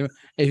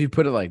 if you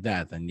put it like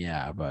that, then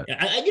yeah. But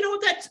You know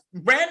what? That's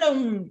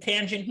random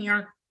tangent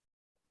here.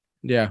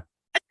 yeah,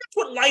 That's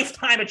what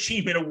Lifetime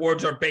Achievement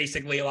Awards are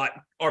basically like.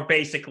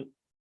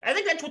 I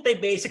think that's what they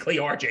basically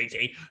are,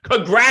 JT.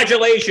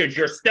 Congratulations,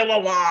 you're still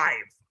alive.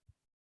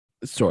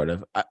 sort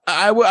of.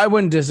 I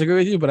wouldn't disagree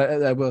with you, but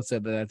I will say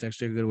that that's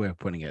actually a good way of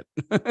putting it.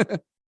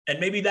 And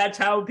maybe that's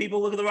how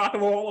people look at the Rock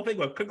and Roll Hall of Fame.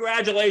 Well,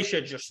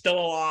 congratulations, you're still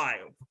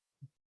alive.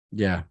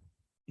 Yeah,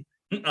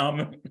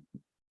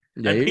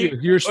 Yeah,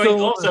 you're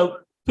still also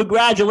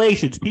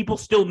congratulations. People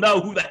still know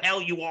who the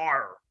hell you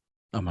are.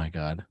 Oh my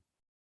god,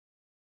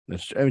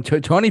 I mean,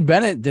 Tony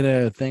Bennett did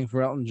a thing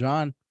for Elton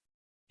John.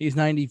 He's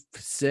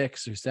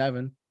 96 or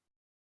 7,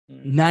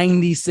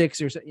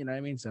 96 or so. You know what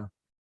I mean? So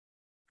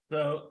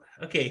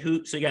okay,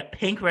 so you got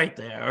Pink right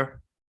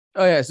there.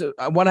 oh yeah. So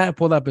what I have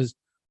pulled up is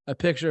a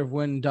picture of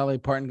when Dolly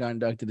Parton got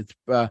inducted. It's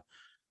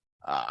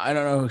I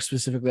don't know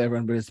specifically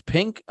everyone, but it's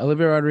Pink,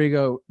 Olivia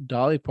Rodrigo,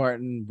 Dolly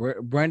Parton,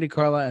 Brandy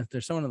Carlisle, and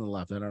there's someone on the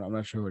left. I don't know. I'm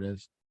not sure who it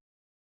is.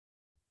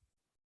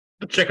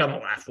 The chick on the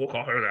left, we'll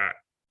call her that.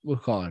 We'll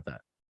call it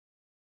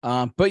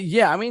that. But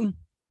yeah, I mean,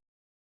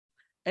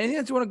 anything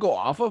that you want to go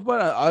off of,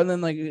 but other than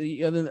like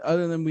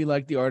other than we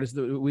like the artist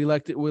that we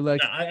liked it,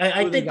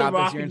 I think the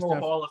Rock and Roll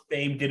Hall of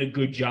Fame did a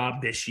good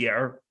job this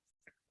year.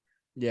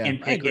 Yeah, in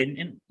picking,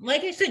 and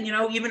like I said,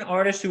 even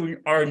artists who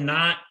are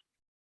not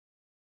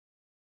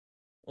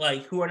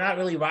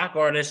really rock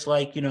artists,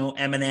 like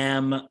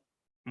Eminem,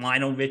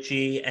 Lionel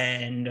Richie,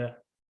 and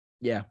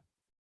yeah.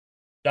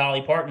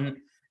 Dolly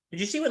Parton. Did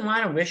you see what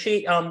Lionel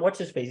Richie? What's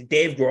his face?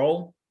 Dave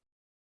Grohl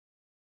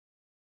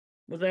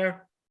was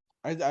there.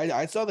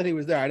 I saw that he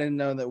was there. I didn't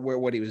know that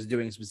what he was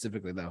doing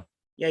specifically though.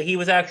 Yeah, he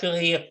was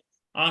actually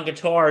on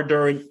guitar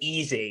during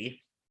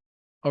Easy.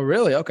 Oh,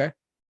 really? Okay.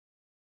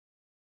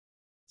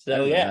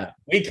 So yeah,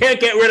 we can't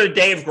get rid of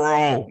Dave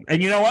Grohl,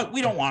 and you know what?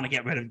 We don't want to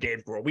get rid of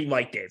Dave Grohl. We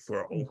like Dave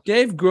Grohl.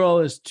 Dave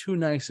Grohl is too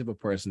nice of a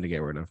person to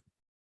get rid of.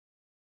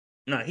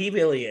 No, he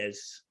really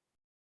is.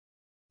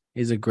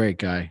 He's a great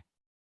guy.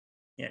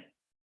 Yeah,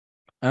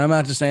 and I'm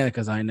not just saying it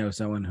because I know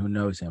someone who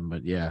knows him,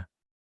 but yeah.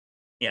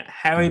 Yeah,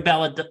 Harry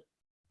Belafonte.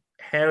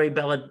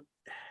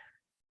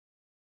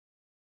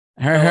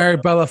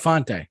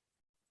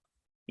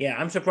 Yeah,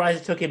 I'm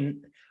surprised it took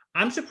him.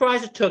 I'm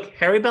surprised it took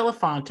Harry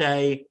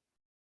Belafonte.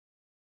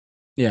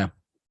 Yeah.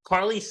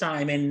 Carly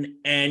Simon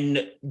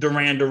and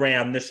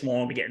Duran this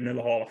long to get into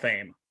the Hall of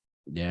Fame.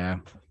 Yeah.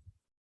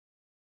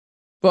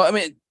 Well, I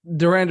mean,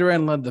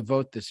 Duran led the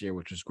vote this year,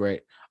 which was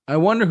great. I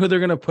wonder who they're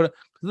going to put up.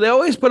 They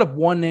always put up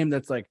one name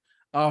that's like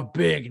a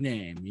big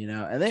name,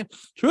 and they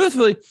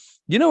truthfully,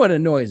 you know what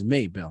annoys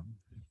me, Bill?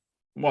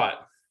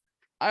 What?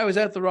 I was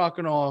at the Rock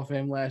and Roll Hall of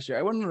Fame last year.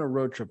 I went on a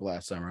road trip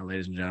last summer,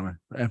 ladies and gentlemen.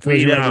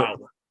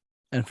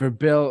 And for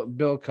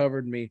Bill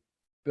covered me.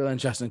 Bill and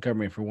Justin covered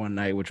me for one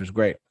night, which was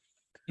great.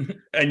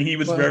 And he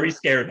was very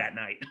scared that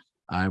night.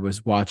 I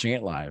was watching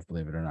it live,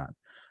 believe it or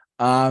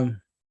not.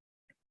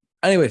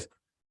 Anyways,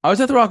 I was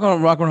at the Rock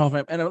and Roll Hall of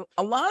Fame, and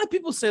a lot of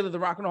people say that the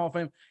Rock and Roll Hall of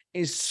Fame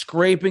is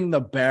scraping the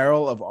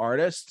barrel of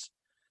artists.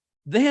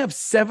 They have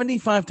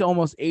 75 to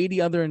almost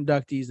 80 other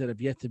inductees that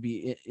have yet to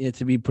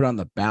be put on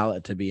the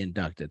ballot to be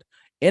inducted.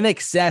 In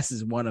Excess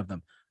is one of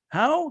them.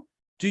 How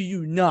do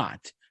you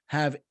not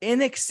have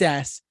In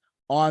Excess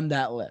on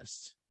that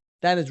list?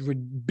 That is for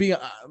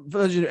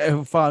those of you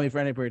who follow me for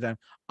any period of time.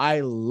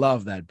 I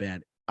love that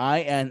band,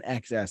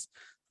 INXS.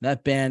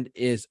 That band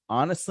is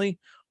honestly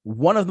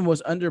one of the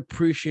most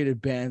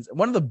underappreciated bands,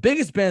 one of the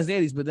biggest bands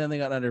in the 80s, but then they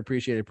got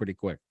underappreciated pretty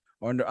quick,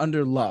 or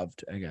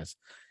underloved, I guess.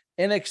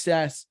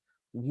 INXS,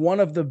 one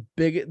of the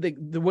biggest.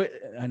 The way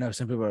I know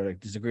some people are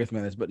disagree with me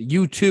on this, but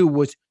U2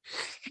 was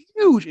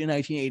huge in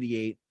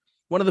 1988.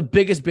 One of the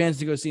biggest bands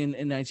to go see in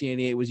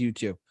 1988 was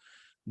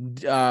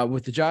U2.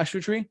 With the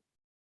Joshua Tree.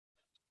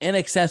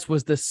 INXS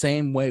was the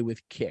same way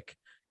with Kick.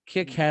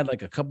 Kick had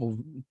like a couple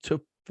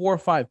to 4 or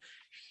 5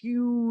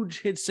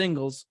 huge hit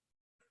singles,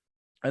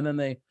 and then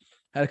they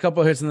had a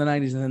couple of hits in the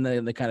 90s, and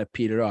then they kind of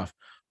petered off.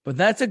 But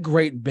that's a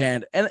great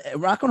band. And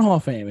Rock and Hall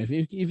of Fame, if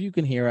you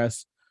can hear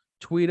us,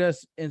 tweet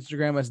us,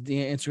 Instagram us,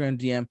 Instagram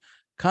DM,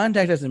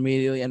 contact us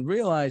immediately, and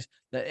realize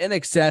that In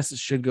Excess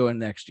should go in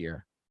next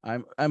year.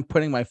 I'm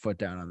putting my foot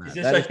down on that. Is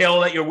this a hill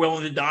that you're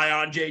willing to die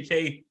on,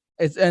 JT?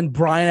 And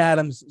Bryan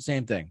Adams,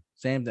 same thing.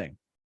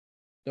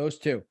 Those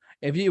two.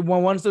 If you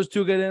once those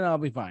two get in, I'll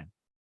be fine.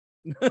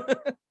 Because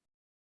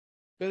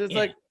it's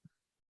like,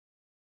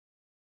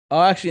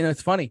 oh, actually,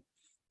 it's funny.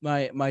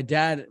 My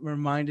dad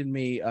reminded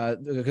me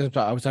because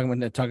I was talking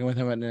with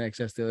him at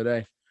NXS the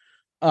other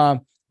day.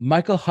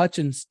 Michael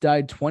Hutchence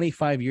died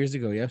 25 years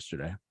ago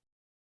yesterday.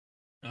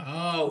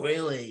 Oh,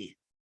 really?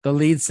 The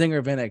lead singer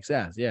of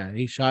NXS. Yeah,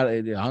 he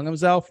hung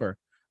himself, or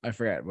I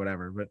forget,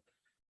 whatever. But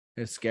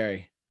it's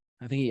scary.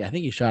 I think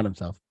he shot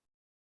himself.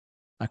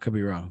 I could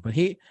be wrong, but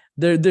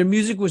their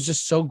music was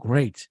just so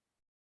great.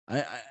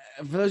 I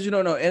for those who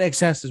don't know,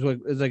 NXS is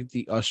like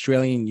the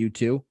Australian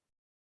U2.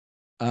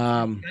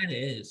 It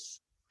is.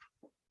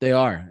 They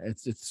are.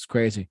 It's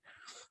crazy,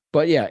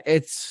 but yeah,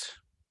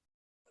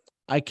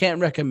 I can't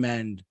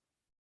recommend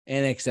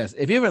NXS.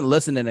 If you haven't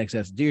listened to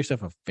NXS, do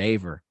yourself a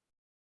favor.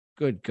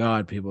 Good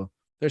God, people.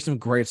 There's some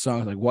great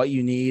songs like What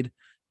You Need,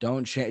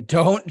 Don't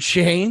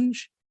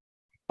Change.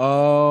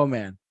 Oh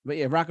man. But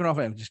yeah, Rock and Roll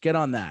Fame, just get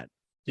on that.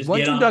 Just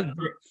once get on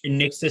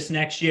Nixus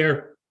next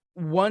year.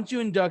 Once you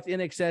induct In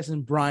Excess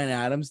and Bryan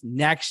Adams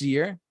next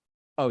year,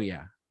 oh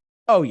yeah.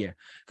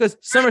 Because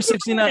Summer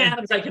 69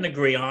 Adams I can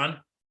agree on.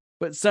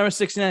 But Summer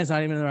 69 is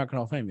not even in the Rock and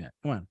Roll Fame yet.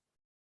 Come on.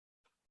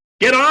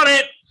 Get on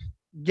it.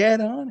 Get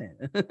on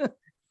it.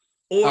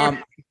 Or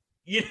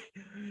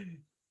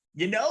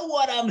you know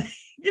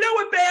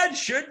what band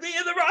should be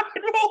in the Rock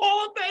and Roll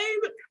Hall of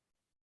Fame?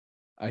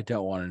 I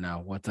don't want to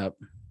know. What's up?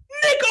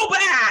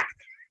 Nickelback.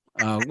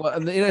 Well,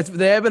 they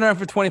have been around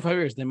for 25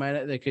 years.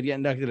 They could get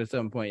inducted at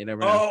some point. You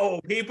never know. Oh,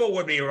 people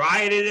would be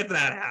rioting if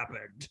that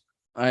happened.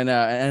 I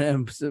know,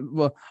 and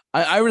well,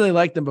 I really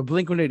like them, but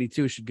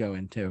Blink-182 should go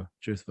in too.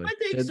 Truthfully,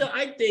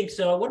 I think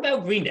so. What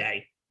about Green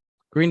Day?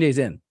 Green Day's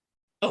in.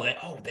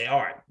 They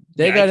are.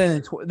 They got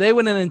in. They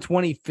went in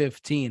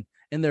 2015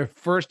 in their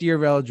first year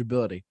of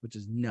eligibility, which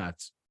is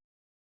nuts.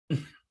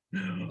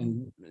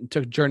 And it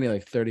took Journey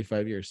like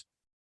 35 years.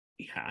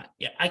 Yeah.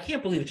 I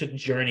can't believe it took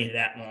Journey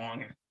that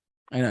long.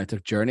 I know it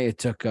took Journey. It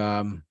took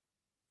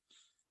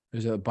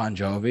there's a Bon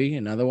Jovi,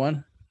 another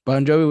one.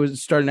 Bon Jovi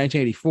was started in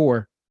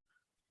 1984,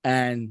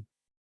 and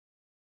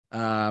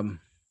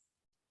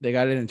they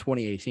got it in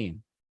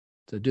 2018.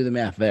 So do the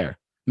math there.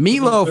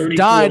 Meatloaf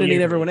died and he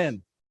never went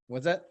in.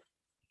 What's that?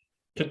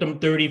 Took them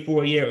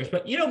 34 years,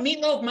 but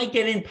Meatloaf might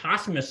get in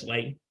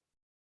posthumously.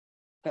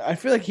 I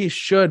feel like he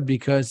should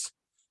because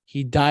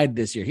he died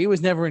this year. He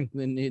was never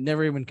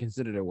even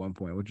considered at one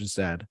point, which is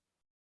sad.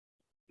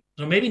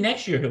 So maybe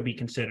next year he'll be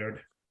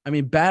considered. I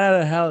mean, Bat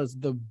Out of Hell is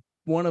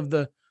one of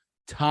the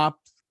top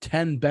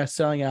 10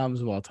 best-selling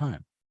albums of all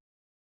time.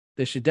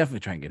 They should definitely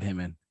try and get him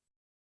in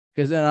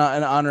because in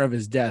honor of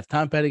his death.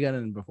 Tom Petty got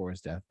in before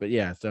his death, but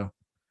yeah, so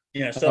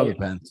it all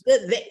depends.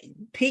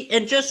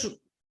 And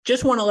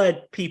just want to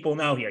let people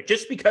know here,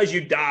 just because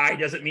you die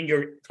doesn't mean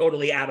you're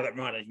totally out of the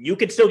running. You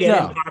could still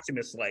get in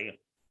posthumously.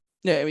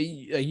 Yeah, I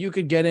mean, you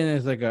could get in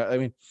as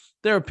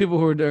there are people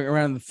who are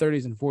around the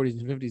 30s and 40s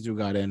and 50s who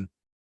got in,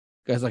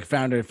 guys like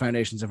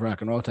foundations of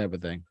rock and roll type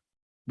of thing.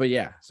 But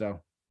yeah,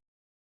 so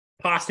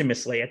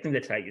posthumously, I think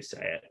that's how you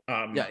say it.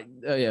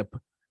 Yeah.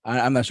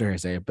 I'm not sure how to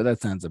say it, but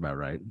that sounds about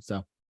right.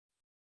 So,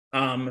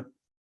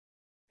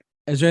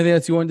 is there anything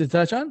else you wanted to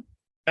touch on?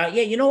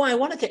 I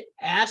wanted to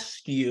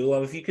ask you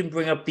if you can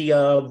bring up the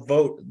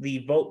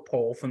vote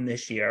poll from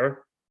this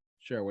year.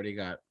 Sure. What do you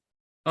got?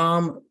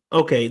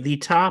 Okay, the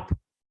top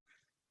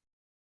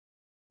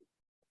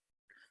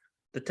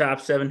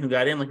 7 who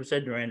got in, like we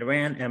said, Duran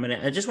Duran,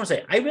 Eminem. I just want to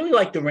say, I really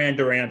like Duran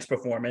Duran's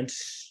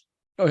performance.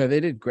 Oh yeah,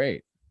 they did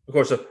great. Of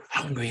course,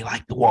 hungry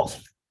like the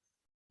wolf.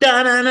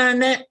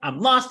 Da-na-na-na, I'm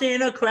lost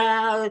in a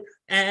crowd,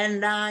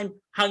 and I'm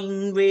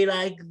hungry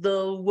like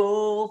the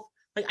wolf.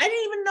 Like, I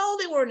didn't even know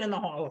they weren't in the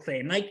Hall of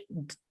Fame. Like,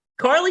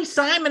 Carly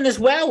Simon as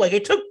well. Like,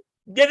 it took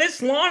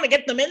this long to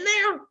get them in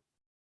there.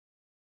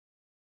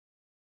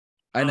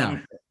 I know.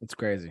 It's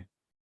crazy.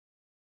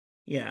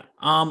 Yeah.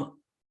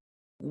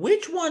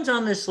 Which ones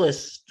on this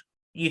list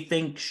you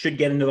think should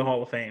get into the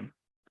Hall of Fame?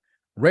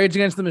 Rage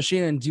Against the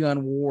Machine and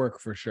Dionne Warwick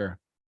for sure.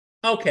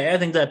 Okay, I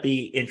think that'd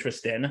be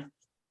interesting.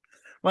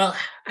 Well,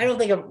 I don't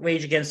think a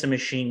Rage Against the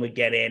Machine would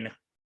get in.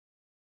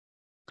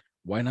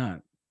 Why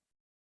not?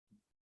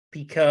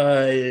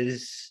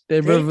 Because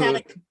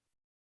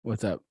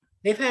what's up?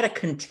 They've had a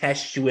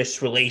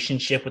contentious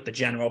relationship with the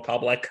general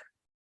public.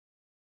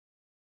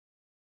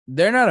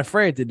 They're not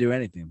afraid to do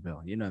anything,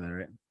 Bill. You know that,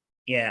 right?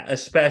 Yeah,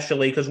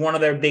 especially because one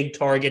of their big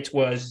targets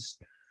was,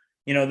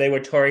 they were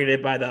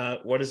targeted by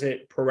the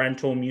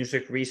parental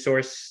music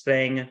resource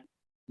thing.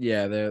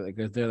 Yeah,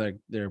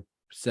 they're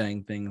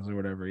saying things or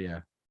whatever.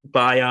 Yeah.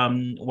 By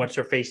what's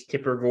her face,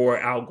 Tipper Gore,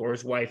 Al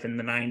Gore's wife in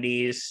the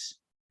 90s.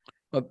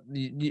 Well,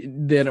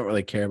 they don't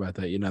really care about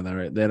that. You know that,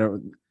 right? They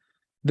don't.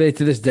 They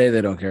to this day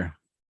they don't care.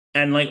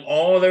 And like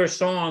all of their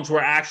songs were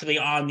actually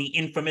on the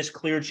infamous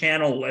Clear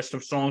Channel list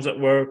of songs that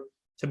were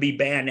to be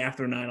banned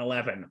after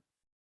 9/11.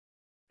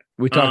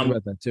 We talked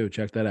about that too.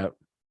 Check that out.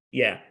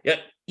 Yeah.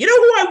 You know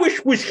who I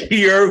wish was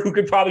here who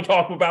could probably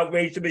talk about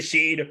Rage the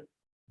Machine?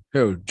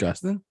 Who?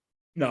 Justin?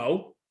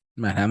 No.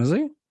 Matt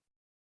Hemsley?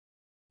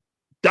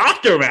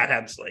 Dr. Matt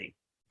Hemsley.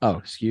 Oh,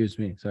 excuse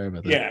me. Sorry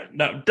about that. Yeah.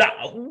 No.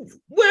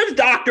 Where's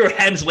Dr.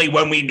 Hemsley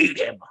when we need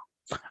him?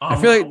 I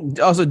feel like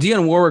also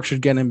Dionne Warwick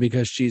should get him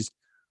because she's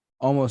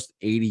almost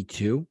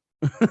 82.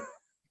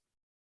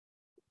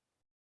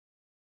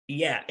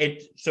 Yeah.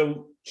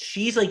 So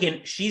she's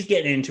she's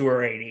getting into her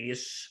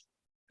 80s.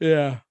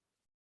 Yeah.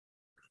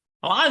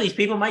 A lot of these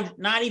people might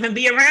not even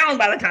be around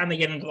by the time they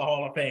get into the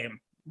Hall of Fame.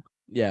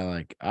 Yeah,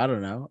 like I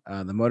don't know.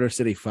 The Motor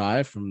City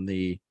 5 from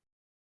the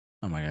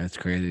oh my god, that's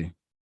crazy.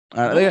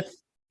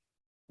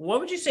 What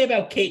would you say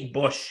about Kate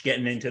Bush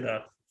getting into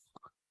the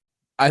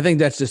I think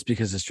that's just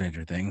because of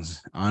Stranger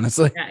Things,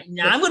 honestly.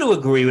 Yeah, I'm going to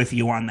agree with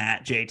you on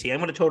that, JT. I'm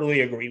going to totally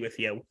agree with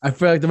you. I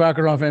feel like the Rock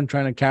and Roll fan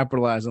trying to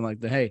capitalize on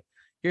like hey,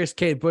 here's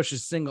Kate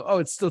Bush's single. Oh,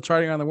 it's still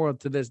charting around the world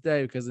to this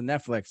day because of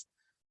Netflix.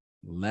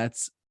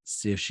 Let's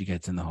see if she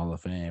gets in the Hall of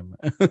Fame.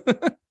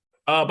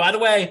 By the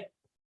way,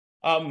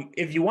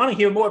 if you want to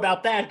hear more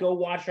about that, go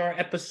watch our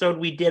episode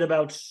we did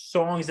about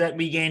songs that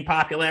regained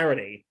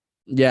popularity.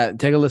 Yeah,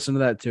 take a listen to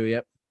that too.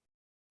 Yep.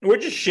 We're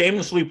just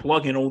shamelessly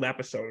plugging old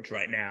episodes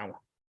right now.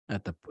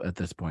 At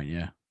this point,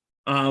 yeah.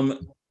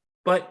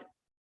 But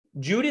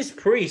Judas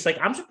Priest, like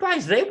I'm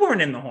surprised they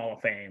weren't in the Hall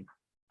of Fame.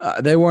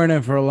 They weren't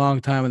in for a long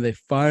time, and they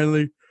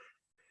finally.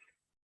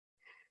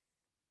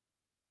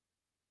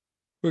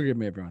 Forgive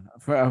me, everyone.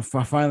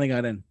 Finally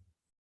got in.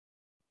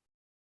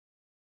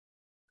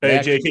 Hey,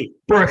 JT,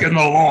 breaking the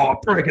law.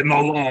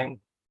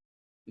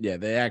 Yeah,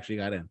 they actually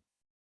got in.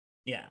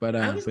 Yeah, but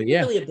I was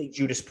yeah, really a big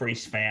Judas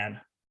Priest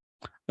fan.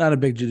 Not a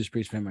big Judas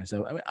Priest fan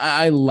myself. I mean,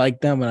 I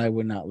like them, but I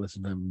would not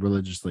listen to them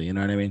religiously. You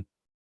know what I mean?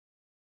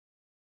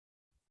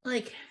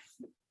 Like,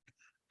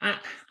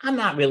 I'm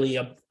not really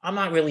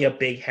a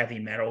big heavy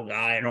metal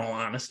guy, in all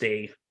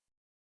honesty.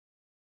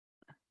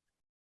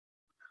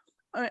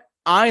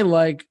 I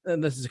like,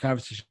 and this is a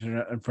conversation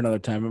for another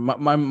time.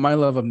 My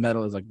love of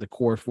metal is like the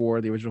core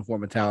four, the original four: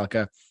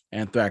 Metallica,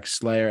 Anthrax,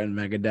 Slayer, and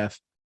Megadeth,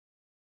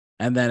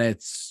 and then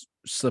it's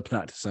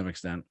Slipknot to some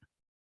extent.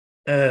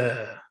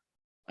 I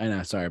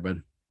know, sorry,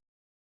 bud.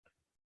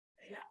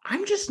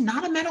 I'm just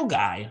not a metal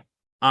guy.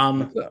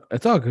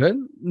 It's all good.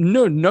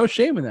 No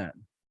shame in that.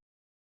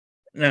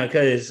 No,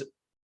 because,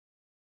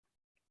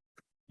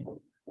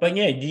 but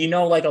yeah, do you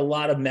know like a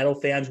lot of metal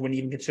fans wouldn't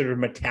even consider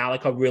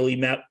Metallica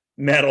really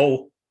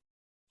metal?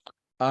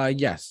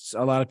 Yes,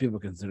 a lot of people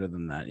consider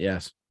them that.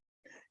 Yes.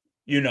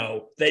 You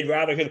know, they'd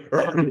rather.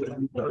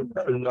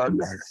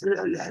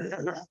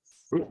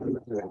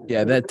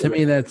 Yeah, that to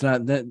me, that's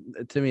not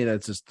that. To me,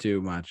 that's just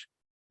too much.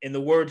 In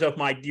the words of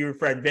my dear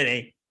friend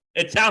Vinny,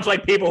 it sounds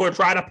like people who are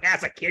trying to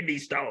pass a kidney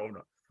stone.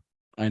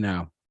 I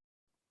know.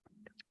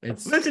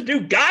 Listen,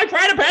 dude, guy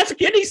trying to pass a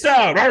kidney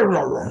stone.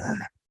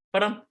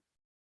 But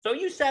so are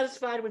you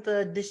satisfied with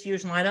this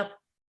year's lineup?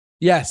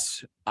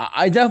 Yes,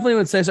 I definitely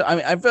would say so. I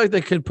mean, I feel like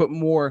they could put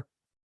more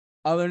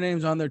other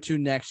names on there too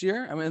next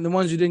year. I mean, the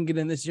ones you didn't get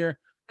in this year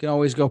can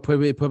always go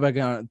be put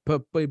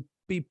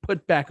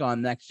back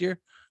on next year.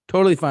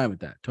 Totally fine with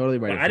that. Totally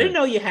right. Well, I didn't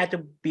know you had to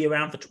be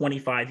around for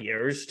 25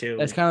 years too.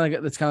 That's kind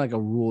of like a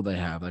rule they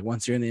have. Like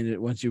once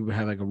you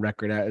have like a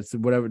record out, it's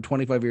whatever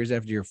 25 years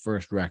after your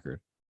first record.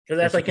 Because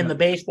that's like in the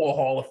Baseball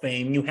Hall of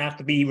Fame, you have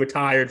to be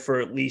retired for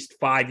at least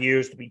 5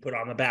 years to be put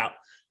on the ballot,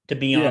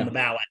 on the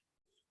ballot.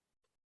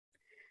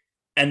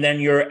 And then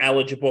you're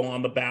eligible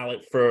on the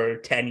ballot for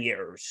 10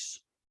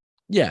 years.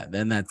 Yeah,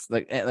 then that's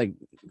like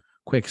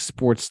quick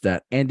sports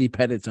stat. Andy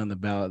Pettit's on the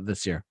ballot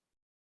this year.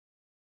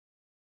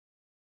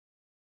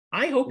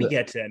 I hope he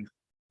gets in.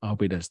 I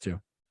hope he does too.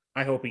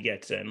 I hope he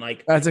gets in.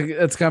 Like that's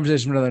a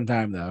conversation for another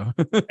time, though.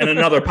 And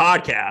another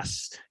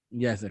podcast.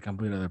 Yes, a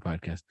complete other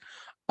podcast.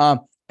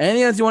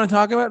 Anything else you want to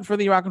talk about for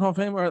the Rock and Roll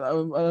Fame, or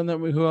other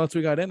than who else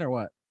we got in, or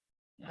what?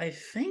 I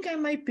think I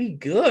might be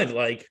good.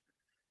 Like,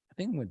 I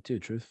think we would too.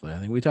 Truthfully, I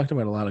think we talked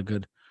about a lot of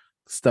good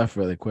stuff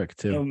really quick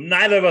too.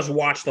 Neither of us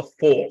watched the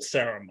full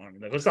ceremony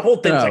because the whole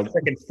thing's like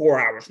freaking 4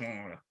 hours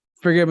long.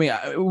 Forgive me.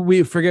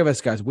 Forgive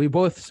us, guys. We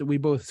both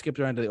skipped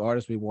around to the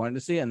artists we wanted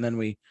to see, and then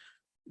we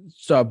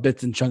saw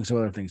bits and chunks of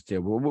other things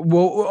too.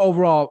 Well,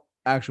 overall,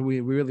 actually,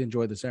 we really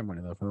enjoyed the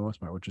ceremony though, for the most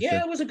part. Which is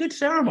good. It was a good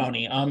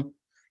ceremony.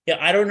 Yeah,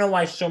 I don't know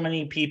why so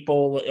many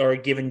people are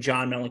giving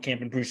John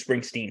Mellencamp and Bruce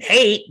Springsteen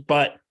hate,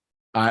 but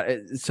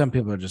some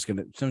people are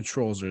some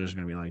trolls are just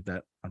gonna be like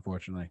that,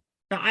 unfortunately.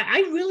 No, I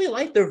really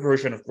like their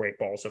version of Great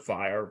Balls of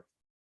Fire.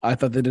 I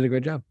thought they did a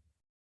great job.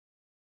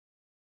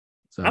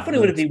 So how funny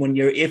would it be when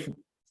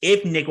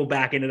if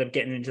Nickelback ended up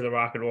getting into the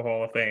Rock and Roll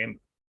Hall of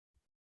Fame?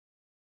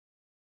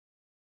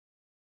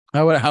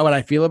 How would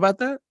I feel about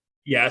that?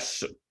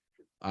 Yes.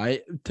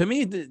 To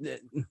me,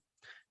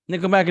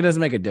 Nickelback, it doesn't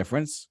make a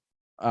difference.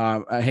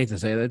 I hate to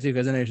say that too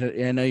because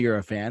I know you're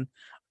a fan.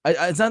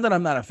 It's not that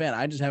I'm not a fan.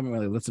 I just haven't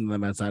really listened to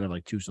them outside of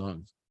like 2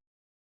 songs.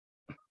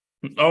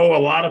 Oh, a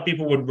lot of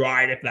people would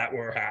ride if that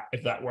were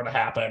to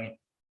happen.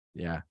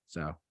 Yeah,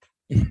 so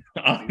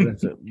Um,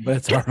 but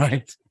it's all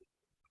right.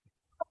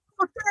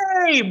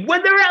 hey,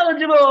 when they're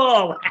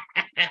eligible,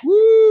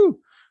 Woo!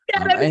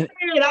 get them in.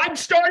 I'm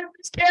starting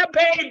this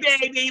campaign,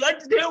 baby.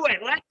 Let's do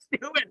it.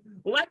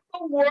 Let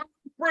the world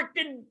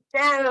freaking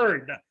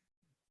burn.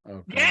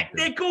 Get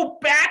Nickel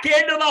back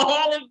into the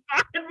Hall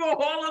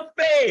of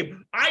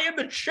Fame. I am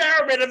the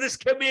chairman of this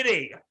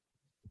committee.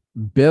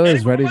 Bill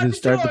is ready to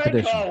start the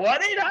petition. Call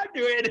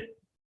 1-800.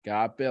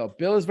 Got Bill.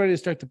 Bill is ready to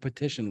start the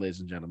petition,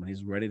 ladies and gentlemen.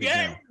 He's ready to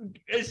go.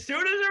 As soon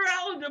as they're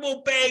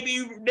eligible,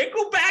 baby,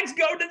 Nickelback's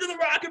going into the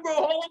Rock and Roll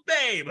Hall of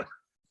Fame.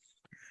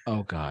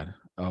 Oh God.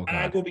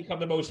 I will become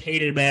the most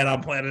hated man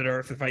on planet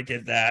Earth if I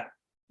did that.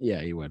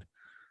 Yeah, you would.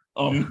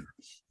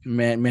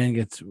 Man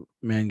gets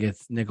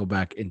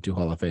Nickelback into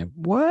Hall of Fame.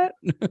 What?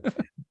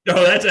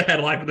 No, that's a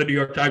headline for the New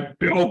York Times.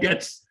 Bill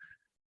gets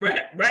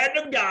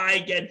random guy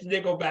gets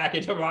Nickelback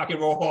into Rock and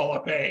Roll Hall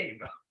of Fame.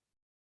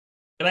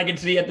 And I can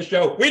see at the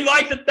show, we'd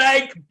like to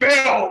thank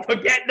Bill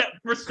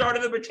for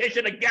starting the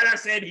petition to get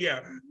us in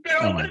here.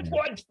 Bill, this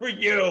one's for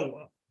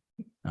you.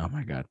 Oh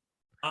my God.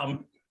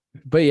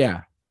 But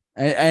yeah.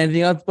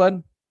 Anything else,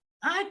 bud?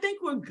 I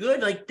think we're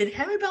good. Like, did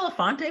Harry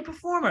Belafonte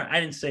perform? Or I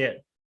didn't see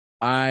it.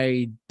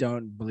 I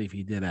don't believe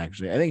he did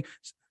actually. I think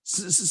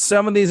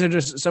some of these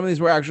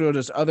were actually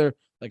just other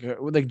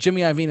like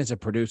Jimmy Iovine is a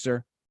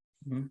producer.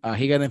 Mm-hmm.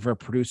 He got in for a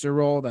producer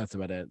role. That's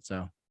about it.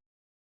 So,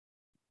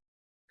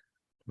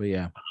 but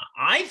yeah,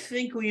 I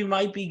think we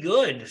might be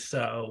good.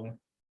 So,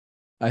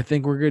 I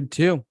think we're good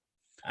too.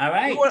 All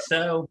right.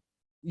 So,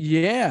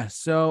 yeah.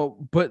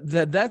 So, but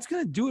that's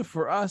gonna do it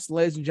for us,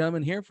 ladies and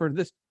gentlemen, here for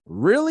this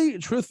really,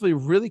 truthfully,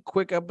 really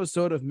quick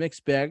episode of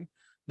Mixed Bag.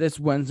 This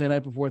Wednesday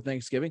night before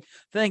Thanksgiving.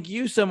 Thank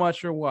you so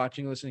much for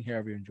watching, listening here.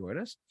 If you enjoyed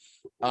us,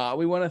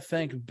 we want to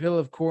thank Bill,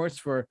 of course,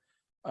 for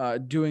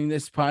doing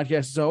this podcast.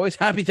 As always,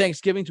 happy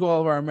Thanksgiving to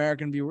all of our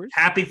American viewers.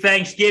 Happy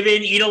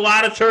Thanksgiving. Eat a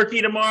lot of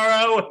turkey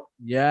tomorrow.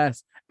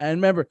 Yes, and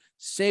remember,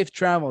 safe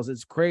travels.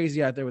 It's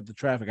crazy out there with the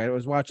traffic. I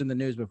was watching the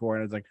news before,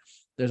 and it's like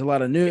there's a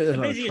lot of news, there's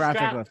a lot of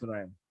traffic left and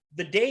right.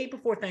 The day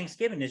before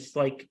Thanksgiving is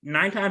like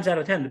 9 times out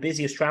of 10 the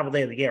busiest travel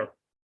day of the year.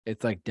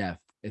 It's like death.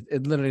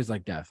 It literally is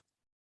like death.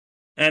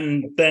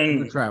 And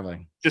then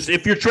traveling, just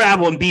if you're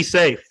traveling, be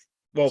safe.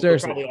 Well, they're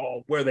seriously. probably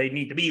all where they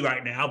need to be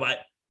right now, but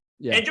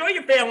yeah. Enjoy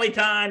your family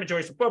time,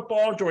 enjoy some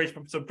football, enjoy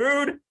some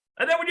food,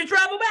 and then when you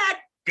travel back,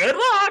 good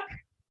luck.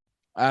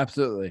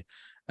 Absolutely.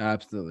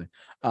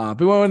 But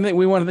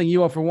we want to thank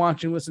you all for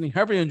watching, listening,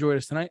 however you enjoyed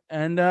us tonight.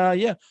 And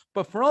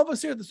but for all of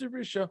us here at the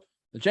Super Show,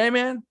 the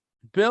J-Man,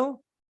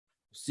 Bill,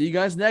 see you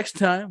guys next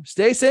time.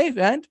 Stay safe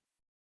and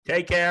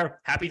take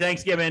care. Happy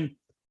Thanksgiving.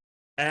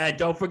 And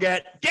don't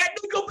forget, get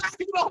Nickelback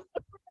in the Hall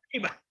of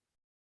Fame.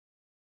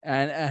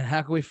 And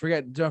how can we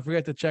forget? Don't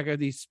forget to check out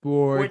these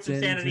Sports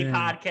Insanity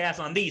podcasts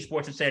on the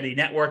Sports Insanity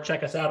Network.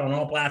 Check us out on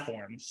all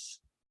platforms.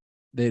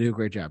 They do a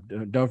great job.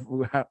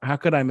 How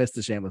could I miss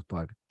the shameless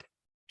plug?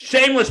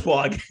 Shameless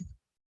plug.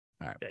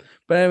 All right.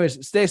 But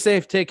anyways, stay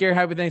safe. Take care.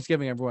 Happy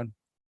Thanksgiving, everyone.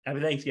 Happy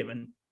Thanksgiving.